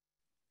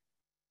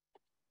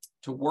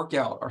 to work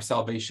out our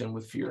salvation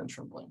with fear and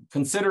trembling.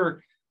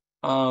 Consider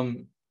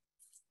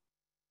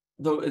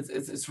though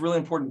it's really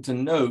important to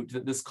note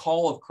that this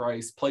call of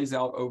Christ plays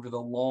out over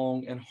the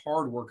long and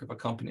hard work of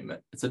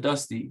accompaniment. It's a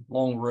dusty,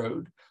 long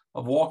road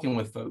of walking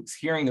with folks,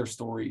 hearing their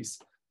stories,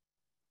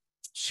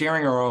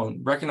 sharing our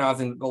own,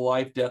 recognizing that the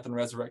life, death, and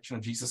resurrection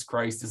of Jesus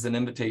Christ is an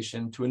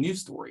invitation to a new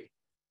story.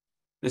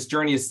 This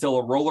journey is still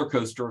a roller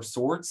coaster of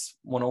sorts.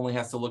 One only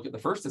has to look at the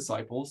first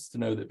disciples to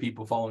know that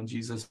people following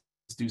Jesus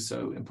do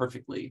so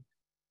imperfectly.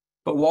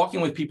 But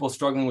walking with people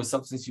struggling with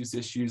substance use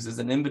issues is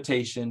an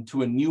invitation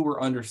to a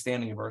newer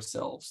understanding of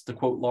ourselves, to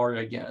quote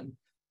Laurie again,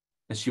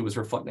 as she was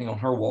reflecting on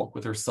her walk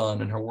with her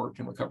son and her work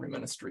in recovery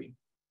ministry.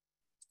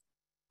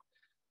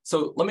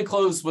 So let me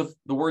close with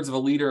the words of a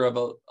leader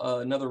of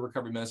another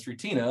recovery ministry,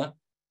 Tina,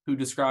 who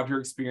described her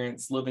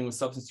experience living with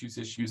substance use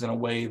issues in a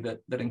way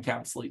that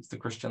encapsulates the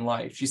Christian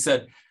life. She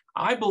said,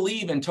 "I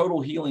believe in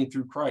total healing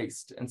through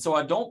Christ, and so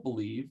I don't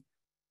believe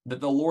that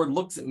the Lord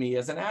looks at me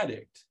as an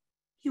addict.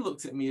 He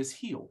looks at me as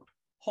healed,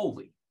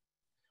 holy.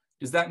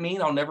 Does that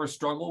mean I'll never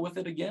struggle with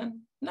it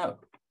again? No.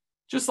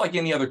 Just like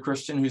any other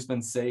Christian who's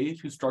been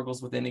saved, who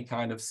struggles with any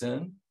kind of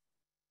sin,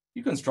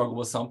 you can struggle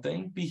with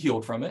something, be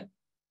healed from it,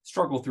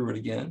 struggle through it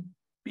again,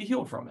 be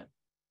healed from it."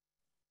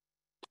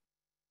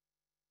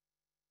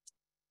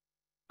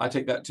 I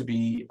take that to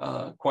be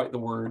quite the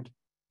word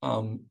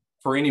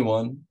for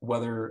anyone,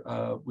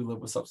 whether we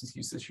live with substance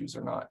use issues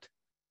or not.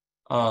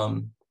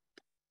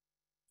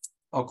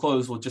 I'll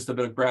close with just a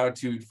bit of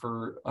gratitude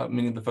for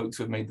many of the folks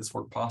who have made this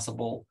work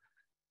possible.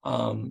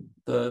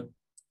 The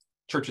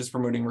Churches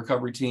Promoting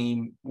Recovery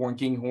team, Warren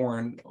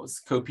Kinghorn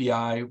was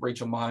co-PI,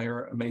 Rachel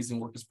Meyer,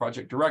 amazing work as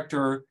project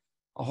director,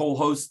 a whole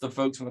host of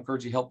folks from the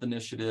Clergy Health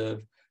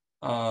Initiative,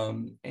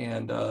 and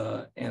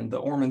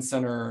the Orman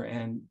Center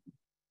and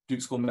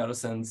Duke School of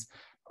Medicine's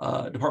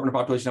Department of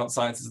Population Health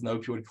Sciences and the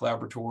Opioid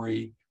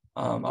Collaboratory.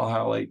 I'll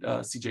highlight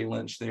CJ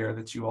Lynch there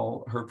that you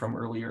all heard from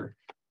earlier.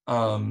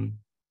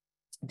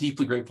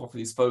 Deeply grateful for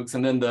these folks.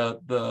 And then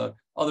the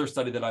other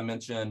study that I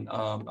mentioned,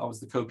 I was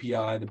the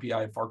co-PI, the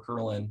PI of Far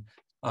Curlin,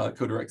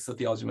 co-directs the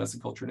Theology,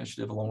 Medicine, Culture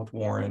Initiative along with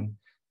Warren,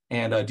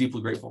 and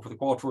deeply grateful for the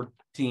Qualitor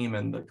team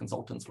and the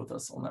consultants with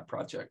us on that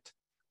project.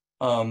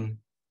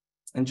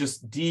 And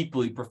just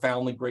deeply,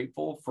 profoundly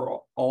grateful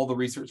for all the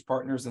research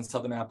partners in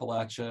Southern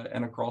Appalachia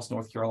and across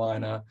North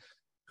Carolina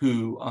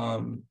who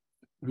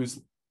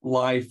whose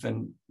life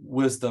and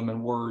wisdom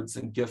and words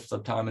and gifts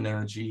of time and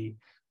energy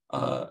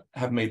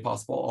have made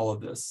possible all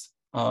of this.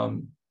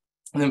 And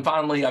then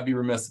finally, I'd be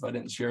remiss if I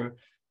didn't share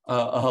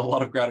a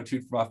lot of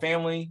gratitude for my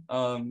family.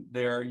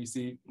 There you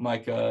see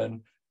Micah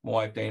and my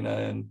wife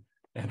Dana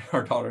and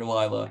our daughter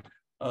Lila,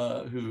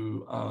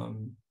 who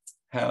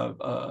have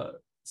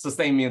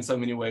sustained me in so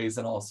many ways,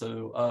 and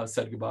also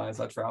said goodbye as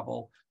I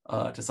travel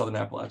to Southern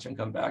Appalachia and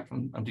come back.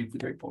 I'm deeply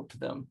grateful to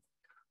them.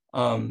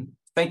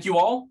 Thank you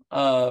all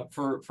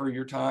for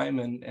your time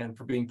and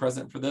for being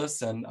present for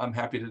this. And I'm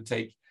happy to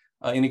take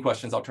any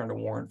questions. I'll turn to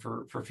Warren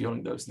for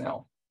fielding those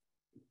now.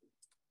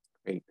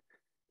 Great.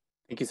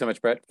 Thank you so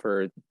much, Brett,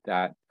 for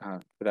that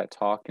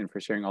talk and for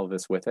sharing all of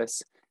this with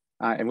us.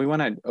 And we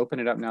want to open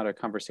it up now to a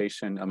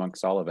conversation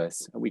amongst all of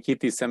us. We keep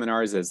these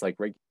seminars as like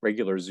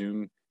regular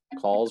Zoom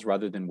calls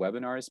rather than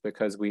webinars,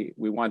 because we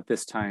want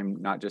this time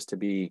not just to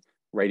be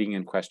writing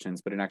in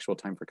questions, but an actual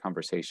time for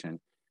conversation.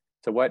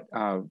 So what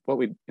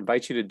we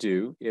invite you to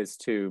do is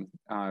to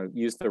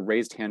use the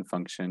raised hand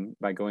function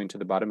by going to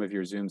the bottom of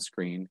your Zoom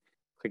screen,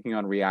 clicking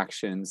on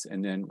reactions,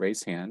 and then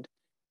raise hand.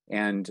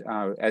 And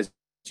as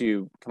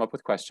you come up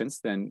with questions,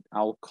 then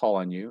I'll call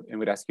on you and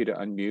would ask you to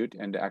unmute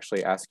and to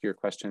actually ask your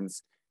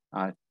questions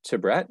to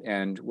Brett,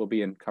 and we'll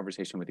be in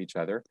conversation with each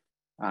other.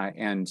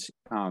 And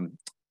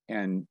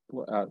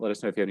let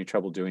us know if you have any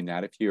trouble doing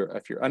that. If you're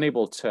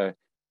unable to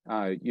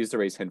use the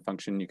raise hand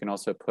function, you can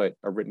also put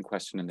a written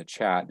question in the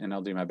chat, and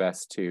I'll do my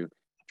best to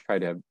try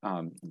to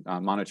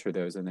monitor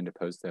those and then to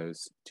pose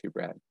those to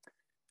Brett.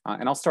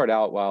 And I'll start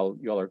out while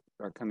you all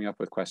are coming up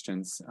with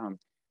questions.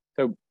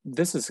 So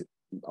this is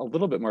a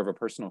little bit more of a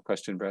personal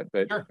question, Brett,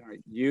 but sure.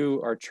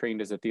 You are trained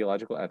as a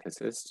theological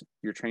ethicist.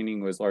 Your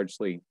training was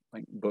largely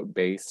like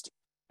book-based,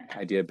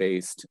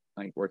 idea-based,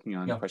 like working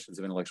on questions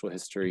of intellectual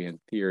history and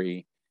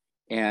theory.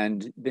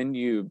 And then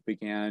you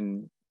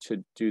began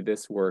to do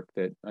this work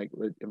that like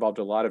involved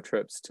a lot of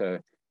trips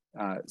to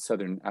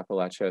Southern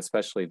Appalachia,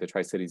 especially the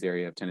Tri-Cities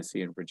area of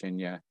Tennessee and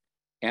Virginia,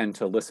 and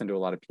to listen to a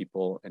lot of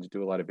people and to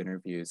do a lot of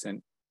interviews.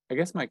 And I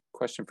guess my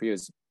question for you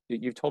is,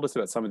 you've told us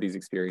about some of these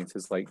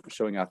experiences, like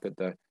showing up at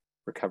the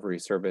recovery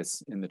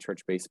service in the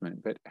church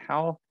basement, but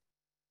how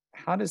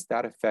does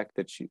that affect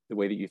the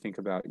way that you think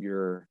about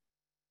your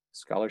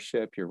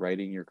scholarship, your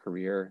writing, your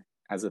career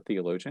as a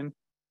theologian,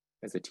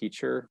 as a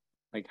teacher?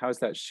 Like, how has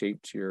that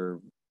shaped your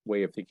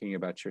way of thinking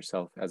about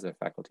yourself as a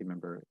faculty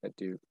member at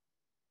Duke?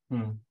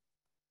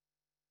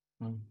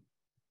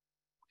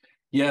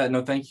 Yeah,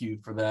 no, thank you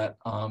for that.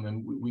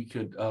 And we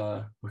could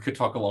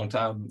talk a long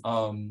time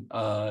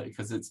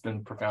because it's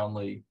been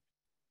profoundly,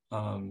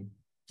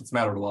 it's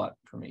mattered a lot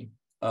for me,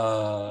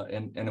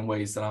 and in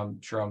ways that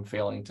I'm sure I'm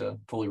failing to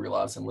fully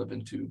realize and live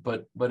into.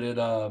 But it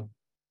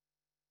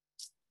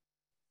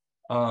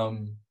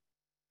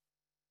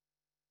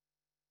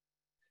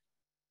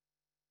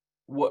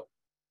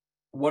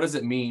what does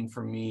it mean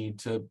for me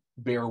to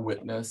bear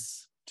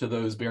witness to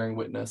those bearing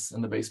witness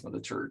in the basement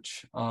of the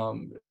church?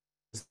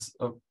 It's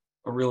a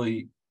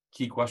really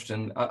key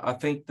question. I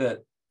think that,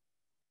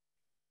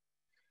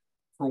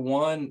 for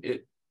one,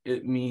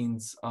 it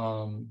means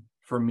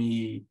for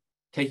me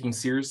taking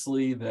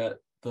seriously that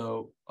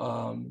the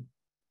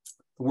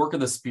work of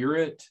the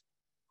Spirit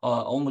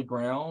on the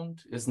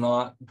ground is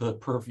not the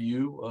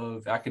purview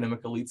of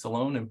academic elites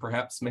alone, and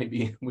perhaps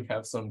maybe we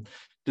have some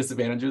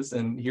disadvantages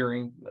in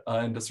hearing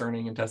and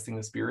discerning and testing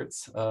the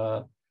spirits.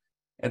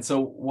 And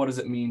so what does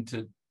it mean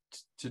to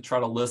try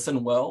to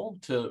listen well,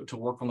 to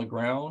work on the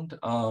ground,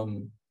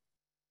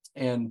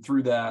 and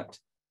through that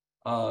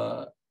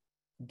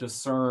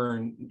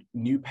discern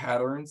new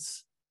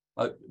patterns,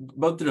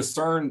 both to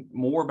discern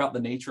more about the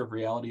nature of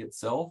reality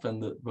itself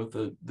and both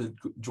the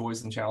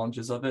joys and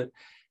challenges of it,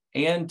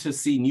 and to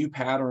see new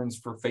patterns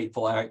for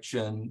faithful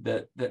action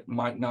that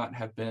might not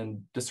have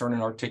been discerned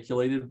and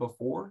articulated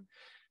before,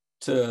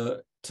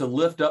 to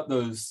lift up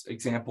those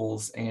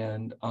examples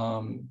and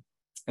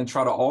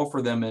try to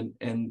offer them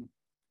and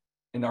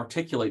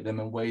articulate them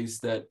in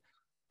ways that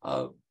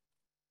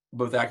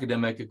both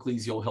academic,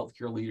 ecclesial,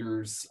 healthcare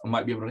leaders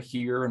might be able to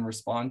hear and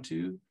respond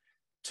to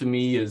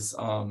me is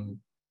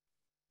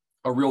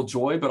a real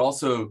joy, but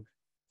also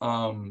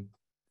kind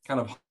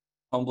of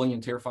humbling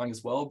and terrifying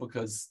as well,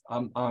 because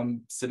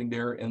I'm sitting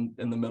there in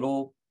the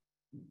middle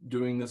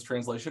doing this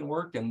translation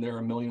work, and there are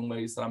a million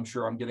ways that I'm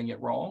sure I'm getting it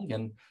wrong,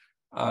 and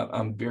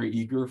I'm very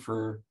eager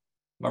for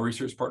my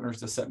research partners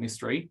to set me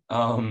straight.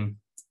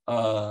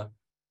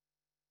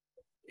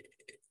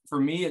 For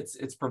me,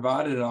 it's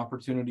provided an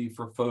opportunity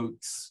for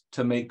folks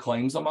to make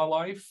claims on my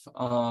life,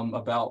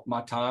 about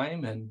my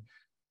time and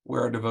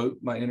where I devote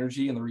my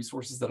energy and the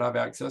resources that I have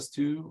access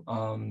to.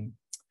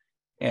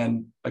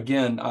 And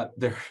again,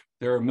 there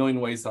are a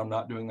million ways that I'm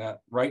not doing that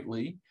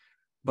rightly,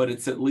 but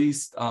it's at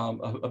least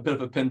a bit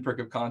of a pinprick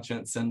of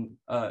conscience, and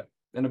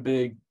in a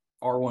big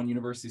R1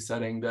 university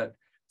setting, that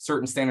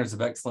certain standards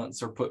of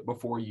excellence are put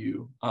before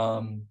you.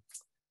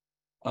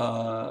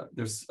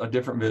 There's a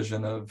different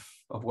vision of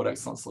what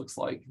excellence looks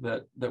like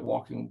that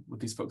walking with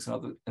these folks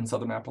in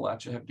Southern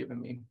Appalachia have given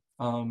me.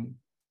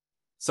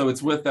 So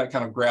it's with that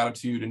kind of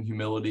gratitude and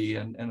humility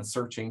and a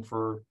searching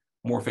for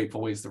more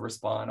faithful ways to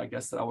respond, I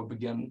guess, that I would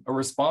begin a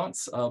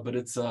response. But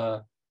it's,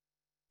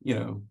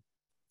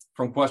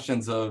 from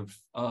questions of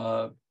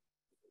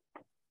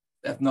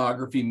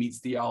ethnography meets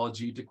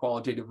theology to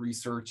qualitative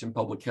research and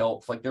public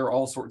health. Like, there are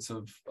all sorts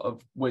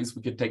of ways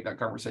we could take that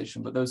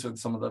conversation, but those are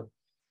some of the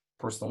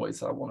personal ways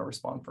that I want to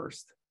respond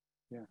first.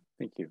 Yeah,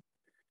 thank you.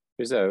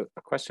 There's a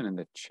question in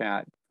the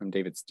chat from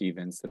David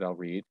Stevens that I'll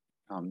read.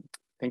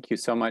 Thank you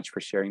so much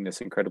for sharing this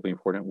incredibly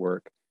important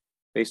work.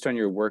 Based on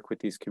your work with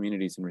these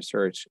communities and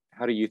research,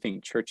 how do you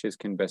think churches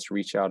can best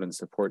reach out and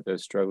support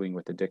those struggling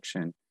with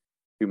addiction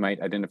who might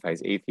identify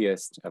as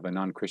atheists, of a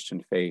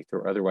non-Christian faith,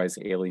 or otherwise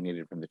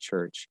alienated from the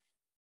church?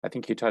 I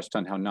think you touched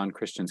on how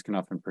non-Christians can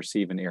often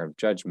perceive an air of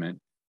judgment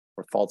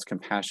or false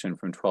compassion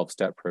from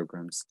 12-step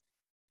programs.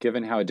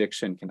 Given how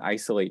addiction can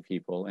isolate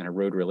people and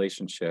erode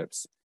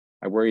relationships,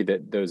 I worry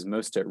that those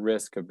most at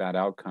risk of bad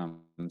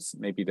outcomes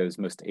may be those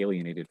most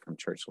alienated from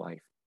church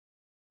life.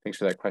 Thanks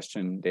for that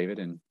question, David.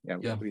 And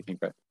what do you think,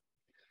 Brett?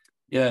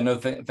 Yeah, no,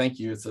 thank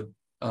you. It's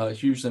a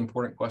hugely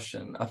important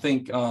question. I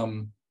think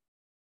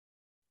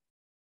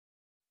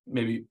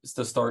maybe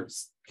to start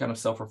kind of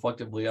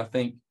self-reflectively, I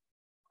think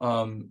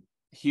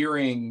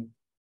hearing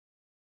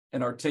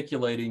and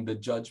articulating the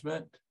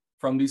judgment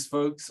from these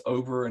folks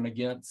over and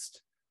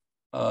against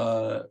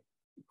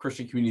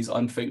Christian community's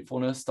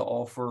unfaithfulness to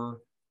offer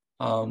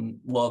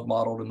love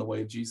modeled in the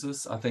way of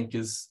Jesus, I think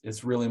is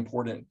really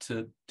important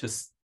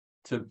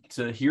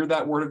to hear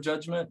that word of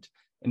judgment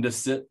and to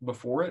sit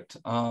before it.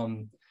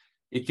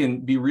 It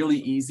can be really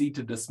easy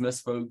to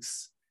dismiss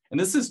folks, and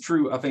this is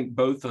true, I think,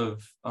 both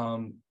of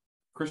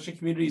Christian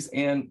communities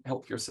and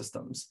healthcare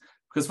systems,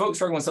 because folks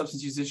struggling with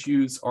substance use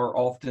issues are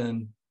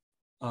often,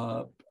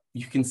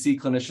 you can see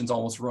clinicians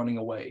almost running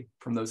away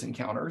from those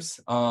encounters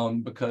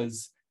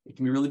because it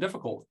can be really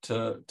difficult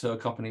to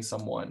accompany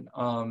someone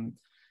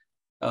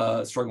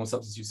struggling with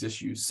substance use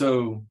issues.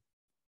 So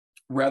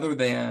rather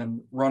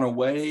than run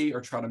away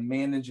or try to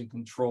manage and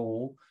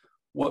control,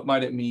 what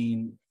might it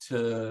mean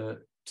to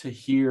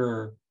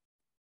hear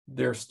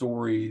their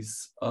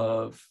stories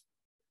of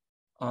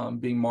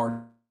being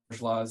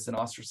marginalized and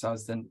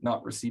ostracized and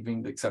not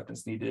receiving the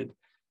acceptance needed,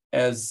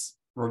 as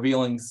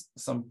revealing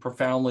some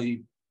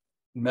profoundly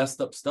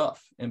messed up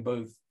stuff in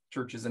both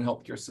churches and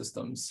healthcare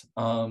systems.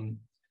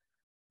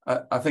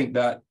 I think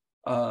that,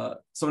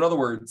 so in other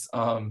words,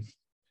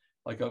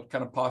 like a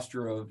kind of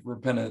posture of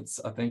repentance,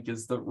 I think,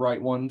 is the right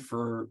one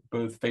for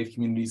both faith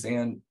communities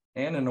and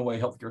in a way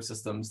healthcare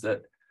systems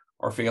that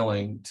are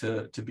failing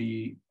to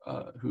be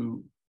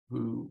who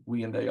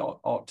we and they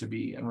ought to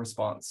be in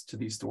response to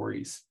these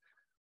stories.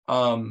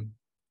 I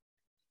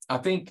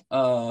think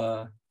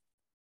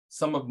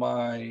some of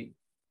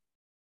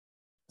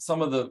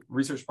the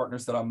research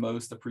partners that I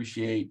most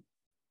appreciate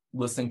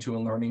listening to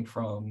and learning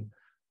from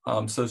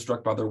so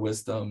struck by their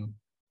wisdom,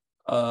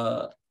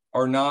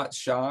 are not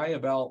shy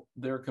about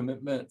their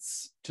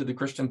commitments to the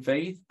Christian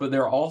faith, but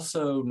they're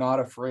also not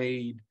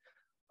afraid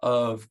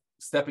of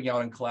stepping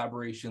out in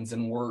collaborations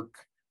and work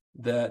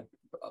that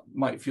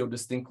might feel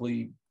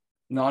distinctly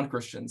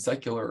non-Christian,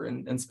 secular,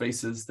 in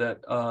spaces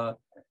that are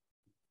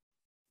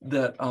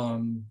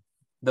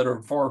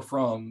far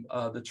from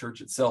the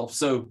church itself.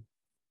 So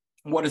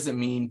what does it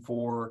mean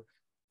for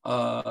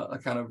a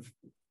kind of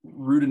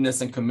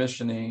rootedness and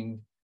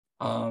commissioning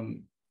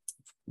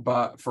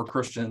for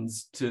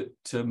Christians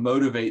to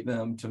motivate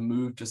them to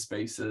move to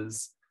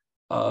spaces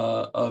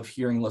of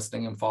hearing,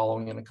 listening, and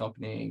following and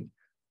accompanying,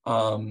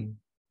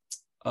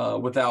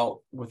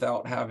 without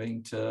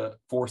having to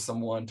force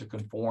someone to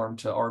conform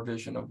to our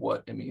vision of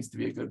what it means to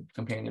be a good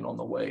companion on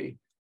the way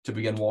to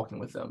begin walking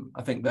with them?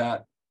 I think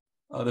that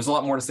there's a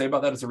lot more to say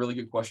about that. It's a really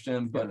good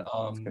question, but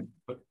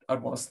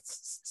I'd want to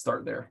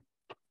start there.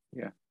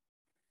 Yeah.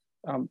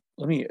 I'm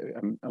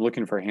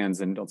looking for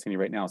hands and don't see any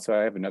right now. So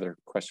I have another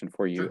question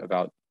for you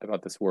about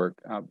this work.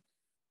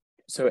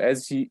 So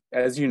as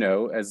you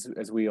know,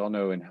 as we all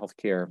know in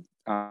healthcare,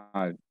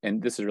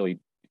 and this is really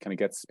kind of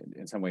gets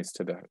in some ways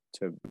to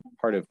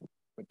part of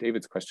what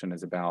David's question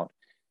is about.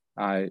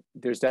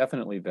 There's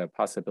definitely the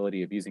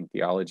possibility of using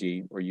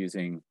theology or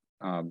using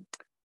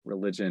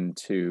religion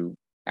to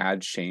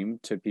add shame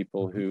to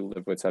people who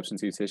live with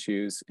substance use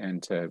issues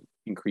and to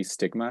increase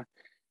stigma.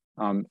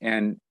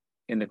 And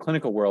in the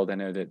clinical world, I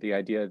know that the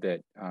idea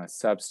that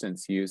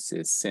substance use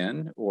is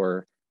sin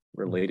or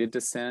related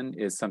to sin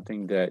is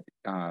something that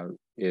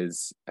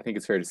is, I think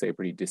it's fair to say, a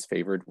pretty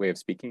disfavored way of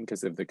speaking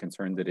because of the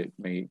concern that it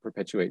may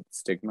perpetuate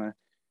stigma.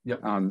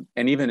 Yep. And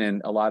even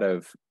in a lot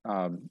of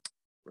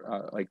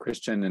like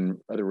Christian and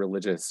other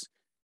religious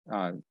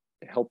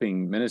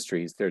helping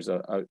ministries, there's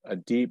a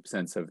deep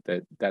sense of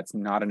that's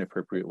not an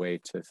appropriate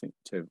way to think,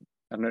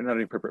 not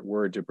an appropriate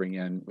word to bring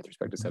in with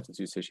respect to substance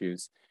use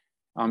issues.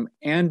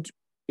 And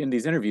in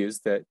these interviews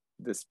that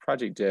this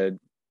project did,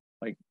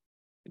 like,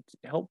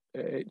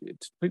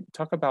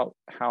 talk about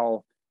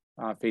how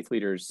faith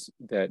leaders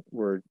that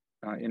were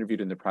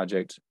interviewed in the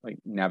project like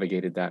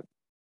navigated that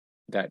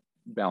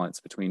balance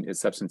between, is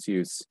substance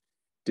use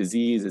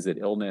disease, is it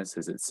illness,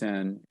 is it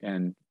sin,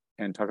 and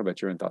talk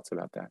about your own thoughts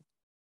about that.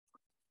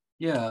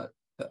 Yeah,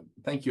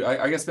 thank you.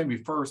 I guess maybe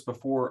first,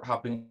 before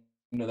hopping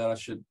into that,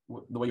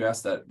 the way you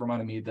asked that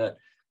reminded me that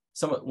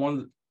one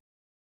of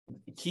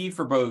the key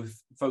for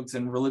both folks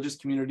in religious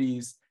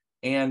communities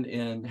and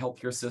in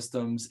healthcare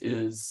systems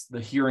is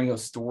the hearing of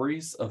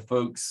stories of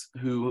folks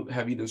who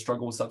have either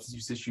struggled with substance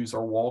use issues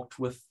or walked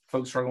with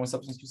folks struggling with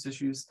substance use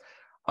issues.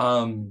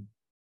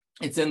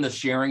 It's in the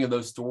sharing of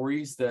those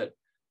stories that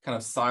kind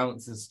of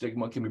silence and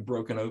stigma can be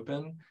broken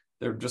open.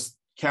 There are just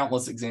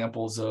countless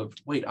examples of,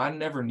 wait, I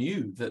never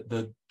knew that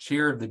the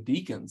chair of the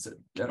deacons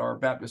at our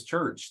Baptist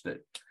church,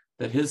 that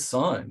his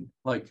son,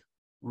 like,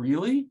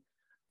 really?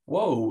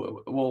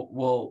 Whoa,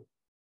 well,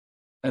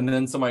 and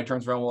then somebody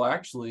turns around, well,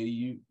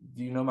 actually,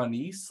 do you know my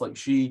niece? Like,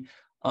 she,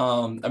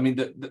 I mean,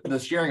 the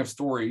sharing of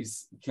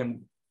stories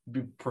can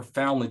be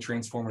profoundly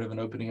transformative and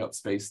opening up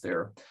space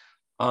there.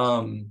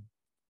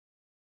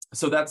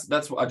 So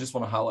that's what I just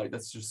want to highlight.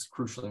 That's just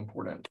crucially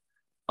important.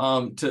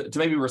 To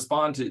maybe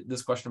respond to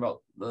this question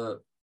about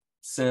the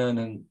sin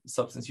and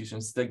substance use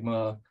and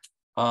stigma,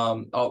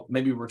 I'll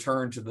maybe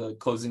return to the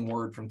closing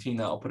word from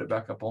Tina. I'll put it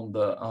back up on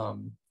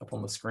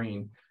the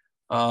screen,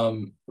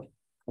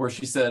 where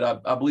she said,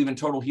 I believe in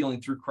total healing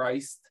through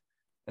Christ,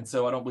 and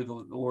so I don't believe the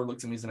Lord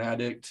looks at me as an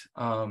addict.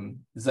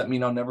 Does that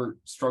mean I'll never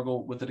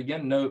struggle with it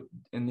again? No,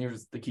 and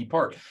here's the key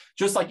part.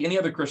 Just like any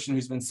other Christian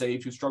who's been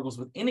saved, who struggles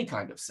with any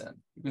kind of sin,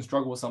 you can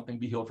struggle with something,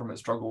 be healed from it,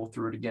 struggle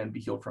through it again, be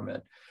healed from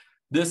it.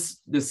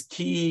 This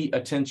key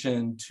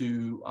attention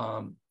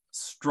to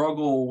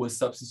struggle with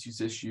substance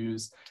use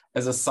issues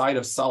as a site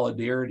of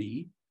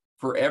solidarity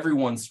for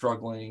everyone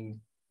struggling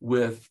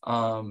with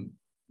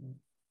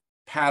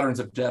patterns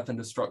of death and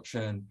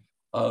destruction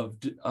of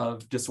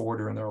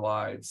disorder in their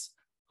lives.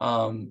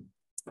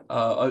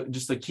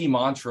 Just a key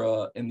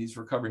mantra in these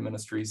recovery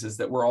ministries is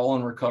that we're all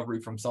in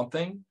recovery from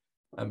something,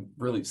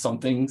 really some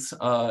things.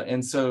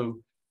 And so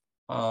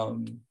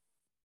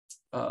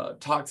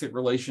toxic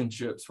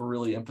relationships were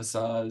really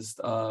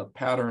emphasized,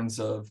 patterns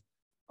of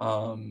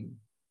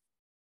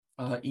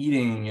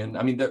eating, and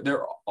I mean,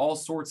 there are all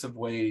sorts of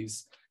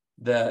ways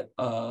that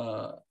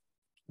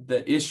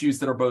that issues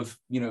that are both,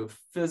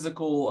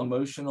 physical,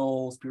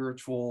 emotional,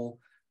 spiritual,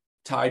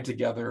 tied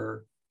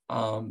together,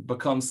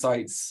 become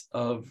sites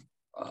of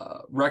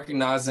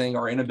recognizing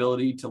our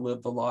inability to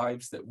live the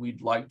lives that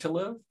we'd like to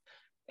live,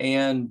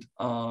 and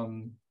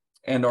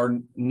our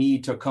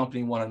need to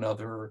accompany one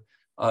another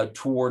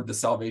toward the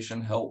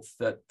salvation health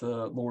that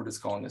the Lord is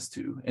calling us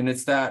to. And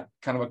it's that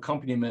kind of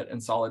accompaniment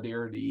and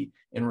solidarity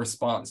in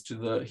response to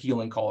the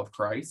healing call of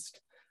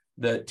Christ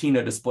that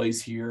Tina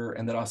displays here,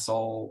 and that I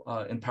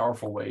saw in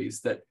powerful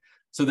ways,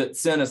 so that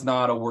sin is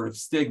not a word of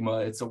stigma,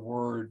 it's a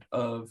word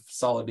of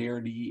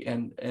solidarity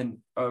and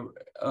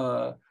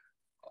a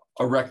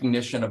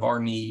recognition of our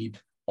need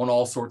on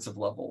all sorts of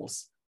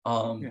levels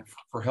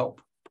for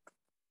help.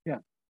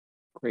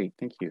 Great,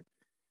 thank you.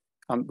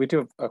 We do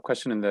have a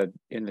question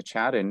in the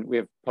chat, and we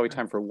have probably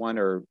time for one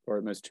or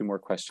at most two more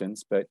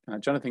questions. But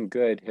Jonathan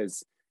Good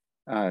has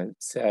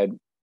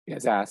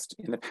asked,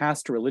 in the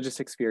past, religious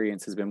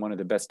experience has been one of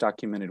the best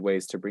documented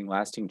ways to bring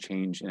lasting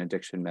change in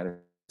addiction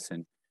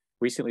medicine.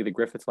 Recently, the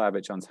Griffith Lab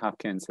at Johns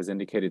Hopkins has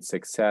indicated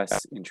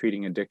success in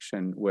treating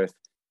addiction with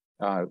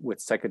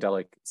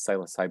psychedelic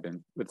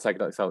psilocybin.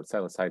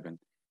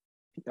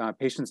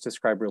 Patients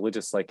describe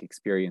religious-like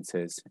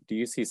experiences. Do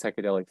you see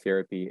psychedelic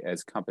therapy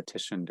as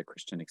competition to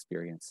Christian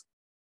experience?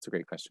 It's a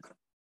great question.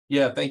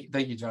 Yeah,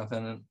 thank you,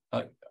 Jonathan.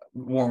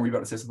 Warren, were you about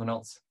to say something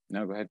else?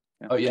 No, go ahead.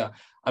 Yeah. Oh yeah,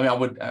 I mean, I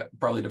would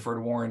probably defer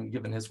to Warren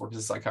given his work as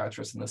a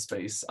psychiatrist in this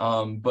space.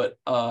 But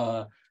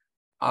I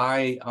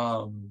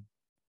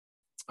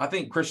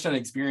think Christian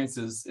experience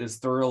is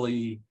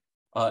thoroughly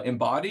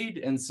embodied,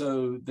 and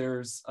so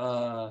there's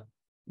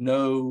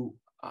no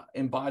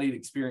embodied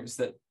experience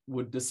that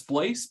would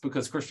displace,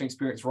 because Christian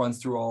experience runs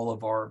through all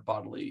of our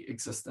bodily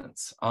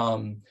existence.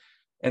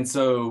 And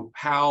so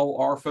how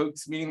are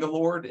folks meeting the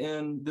Lord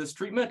in this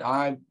treatment?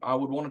 I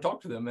would want to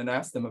talk to them and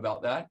ask them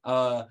about that.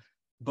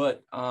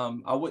 But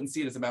I wouldn't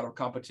see it as a matter of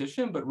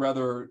competition, but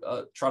rather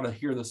try to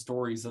hear the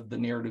stories of the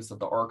narratives of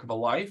the arc of a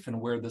life and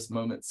where this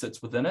moment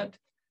sits within it,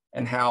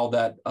 and how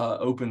that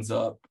opens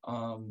up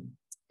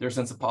their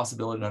sense of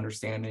possibility and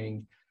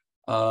understanding,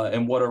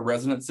 and what are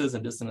resonances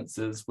and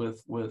dissonances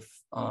with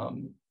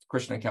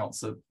Christian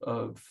accounts of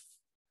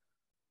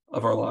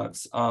our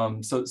lives.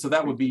 So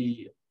that would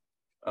be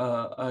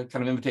a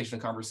kind of invitation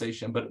to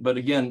conversation. But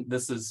again,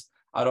 this is,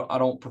 I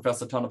don't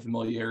profess a ton of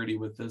familiarity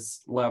with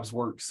this lab's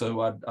work, so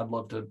I'd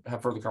love to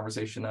have further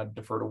conversation. I'd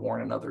defer to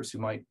Warren and others who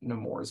might know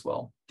more as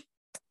well.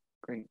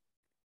 Great.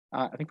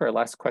 I think for our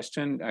last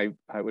question,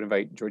 I would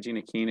invite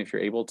Georgina Keene, if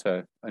you're able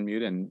to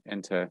unmute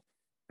and to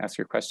ask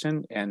your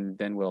question, and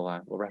then we'll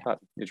wrap up.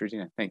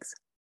 Georgina, thanks.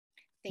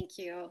 Thank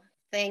you.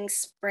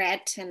 Thanks,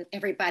 Brett and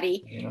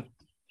everybody. Yeah.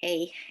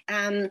 Hey,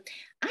 I'm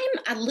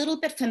a little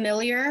bit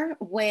familiar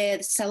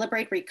with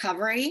Celebrate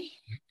Recovery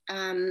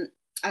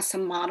as a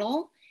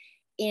model.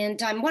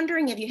 And I'm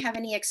wondering if you have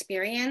any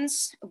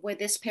experience with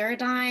this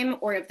paradigm,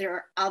 or if there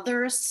are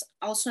others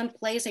also in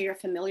place that you're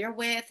familiar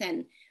with,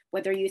 and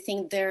whether you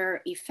think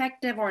they're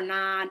effective or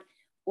not,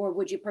 or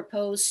would you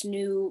propose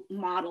new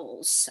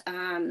models?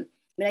 I mean,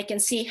 I can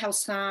see how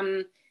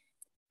some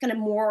kind of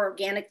more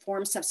organic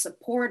forms of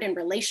support and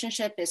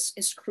relationship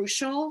is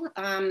crucial.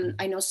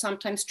 I know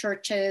sometimes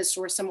churches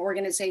or some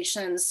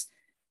organizations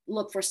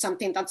look for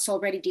something that's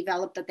already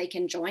developed that they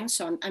can join.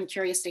 So I'm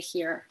curious to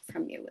hear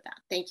from you with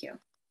that. Thank you.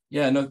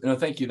 Yeah, no,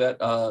 thank you.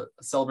 That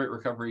Celebrate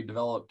Recovery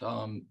developed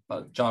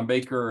John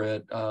Baker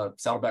at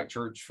Saddleback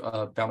Church,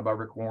 founded by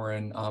Rick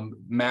Warren,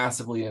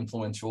 massively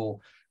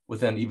influential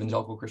within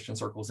evangelical Christian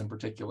circles in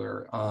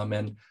particular.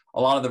 And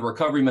a lot of the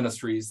recovery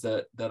ministries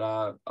that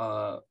I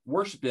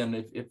worship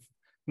in, if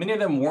many of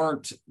them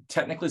weren't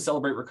technically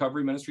Celebrate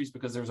Recovery ministries,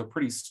 because there's a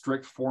pretty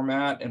strict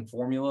format and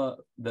formula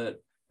and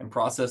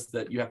process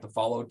that you have to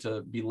follow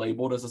to be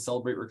labeled as a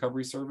Celebrate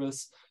Recovery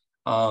service.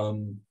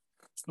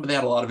 But they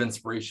had a lot of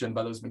inspiration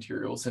by those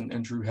materials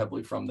and drew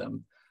heavily from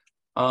them.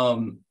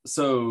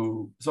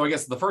 So I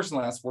guess the first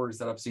and last word is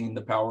that I've seen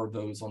the power of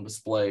those on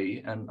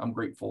display, and I'm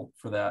grateful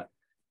for that.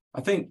 I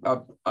think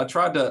I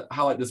tried to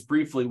highlight this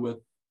briefly with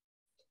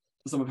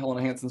some of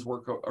Helena Hansen's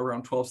work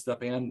around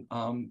 12-step and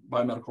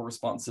biomedical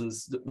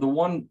responses. The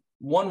one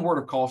word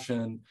of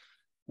caution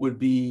would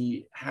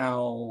be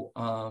how,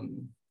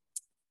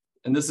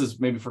 and this is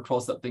maybe for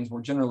 12-step things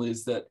more generally,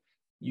 is that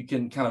you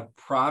can kind of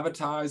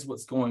privatize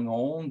what's going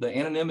on. The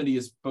anonymity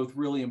is both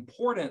really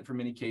important for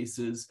many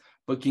cases,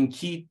 but can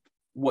keep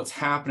what's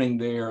happening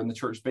there in the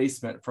church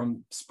basement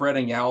from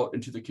spreading out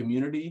into the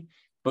community,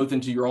 both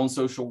into your own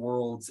social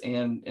worlds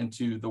and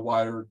into the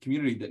wider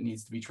community that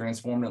needs to be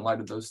transformed in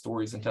light of those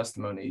stories and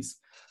testimonies.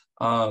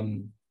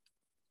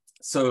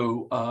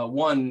 So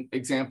one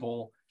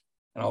example,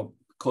 and I'll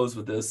close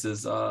with this,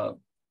 is, and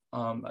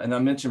I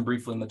mentioned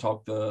briefly in the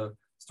talk, the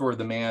story of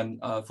the man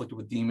afflicted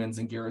with demons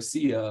in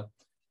Garcia,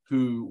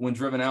 who, when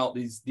driven out,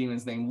 these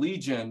demons named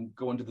Legion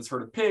go into this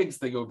herd of pigs.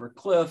 They go over a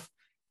cliff.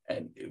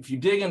 And if you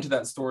dig into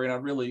that story, and I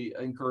really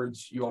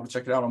encourage you all to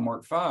check it out on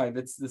Mark 5,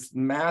 it's this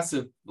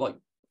massive, like,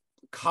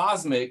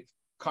 cosmic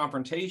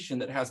confrontation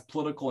that has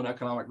political and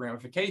economic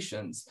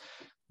ramifications.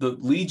 The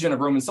legion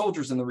of Roman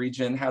soldiers in the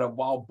region had a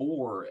wild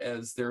boar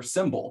as their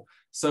symbol.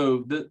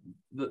 So the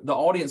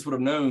audience would have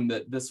known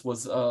that this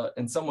was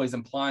in some ways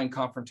implying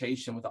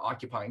confrontation with the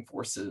occupying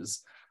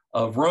forces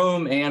of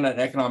Rome and an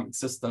economic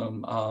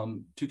system.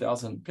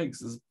 2,000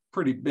 pigs is a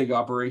pretty big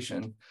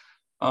operation.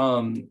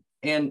 And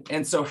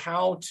so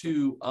how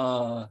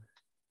to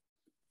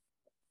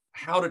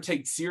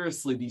take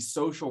seriously these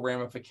social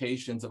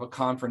ramifications of a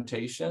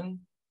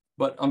confrontation.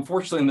 But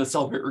unfortunately, in the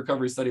Celebrate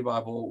Recovery Study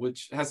Bible,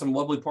 which has some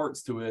lovely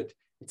parts to it,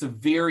 it's a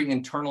very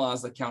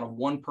internalized account of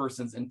one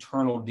person's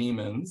internal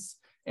demons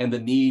and the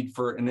need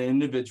for an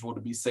individual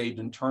to be saved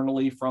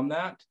internally from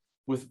that.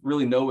 with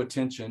really no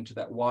attention to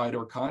that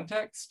wider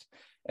context.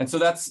 And so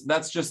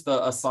that's just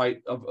a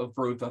site of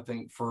growth, I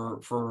think,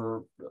 for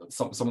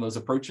some of those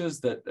approaches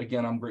that,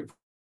 again, I'm grateful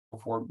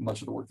for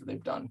much of the work that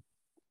they've done.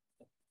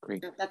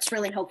 Great. That's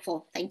really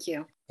helpful. Thank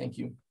you. Thank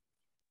you.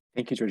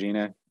 Thank you,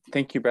 Georgina.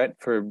 Thank you, Brett,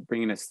 for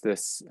bringing us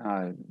this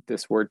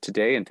this word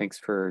today, and thanks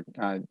for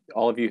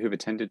all of you who've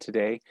attended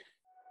today.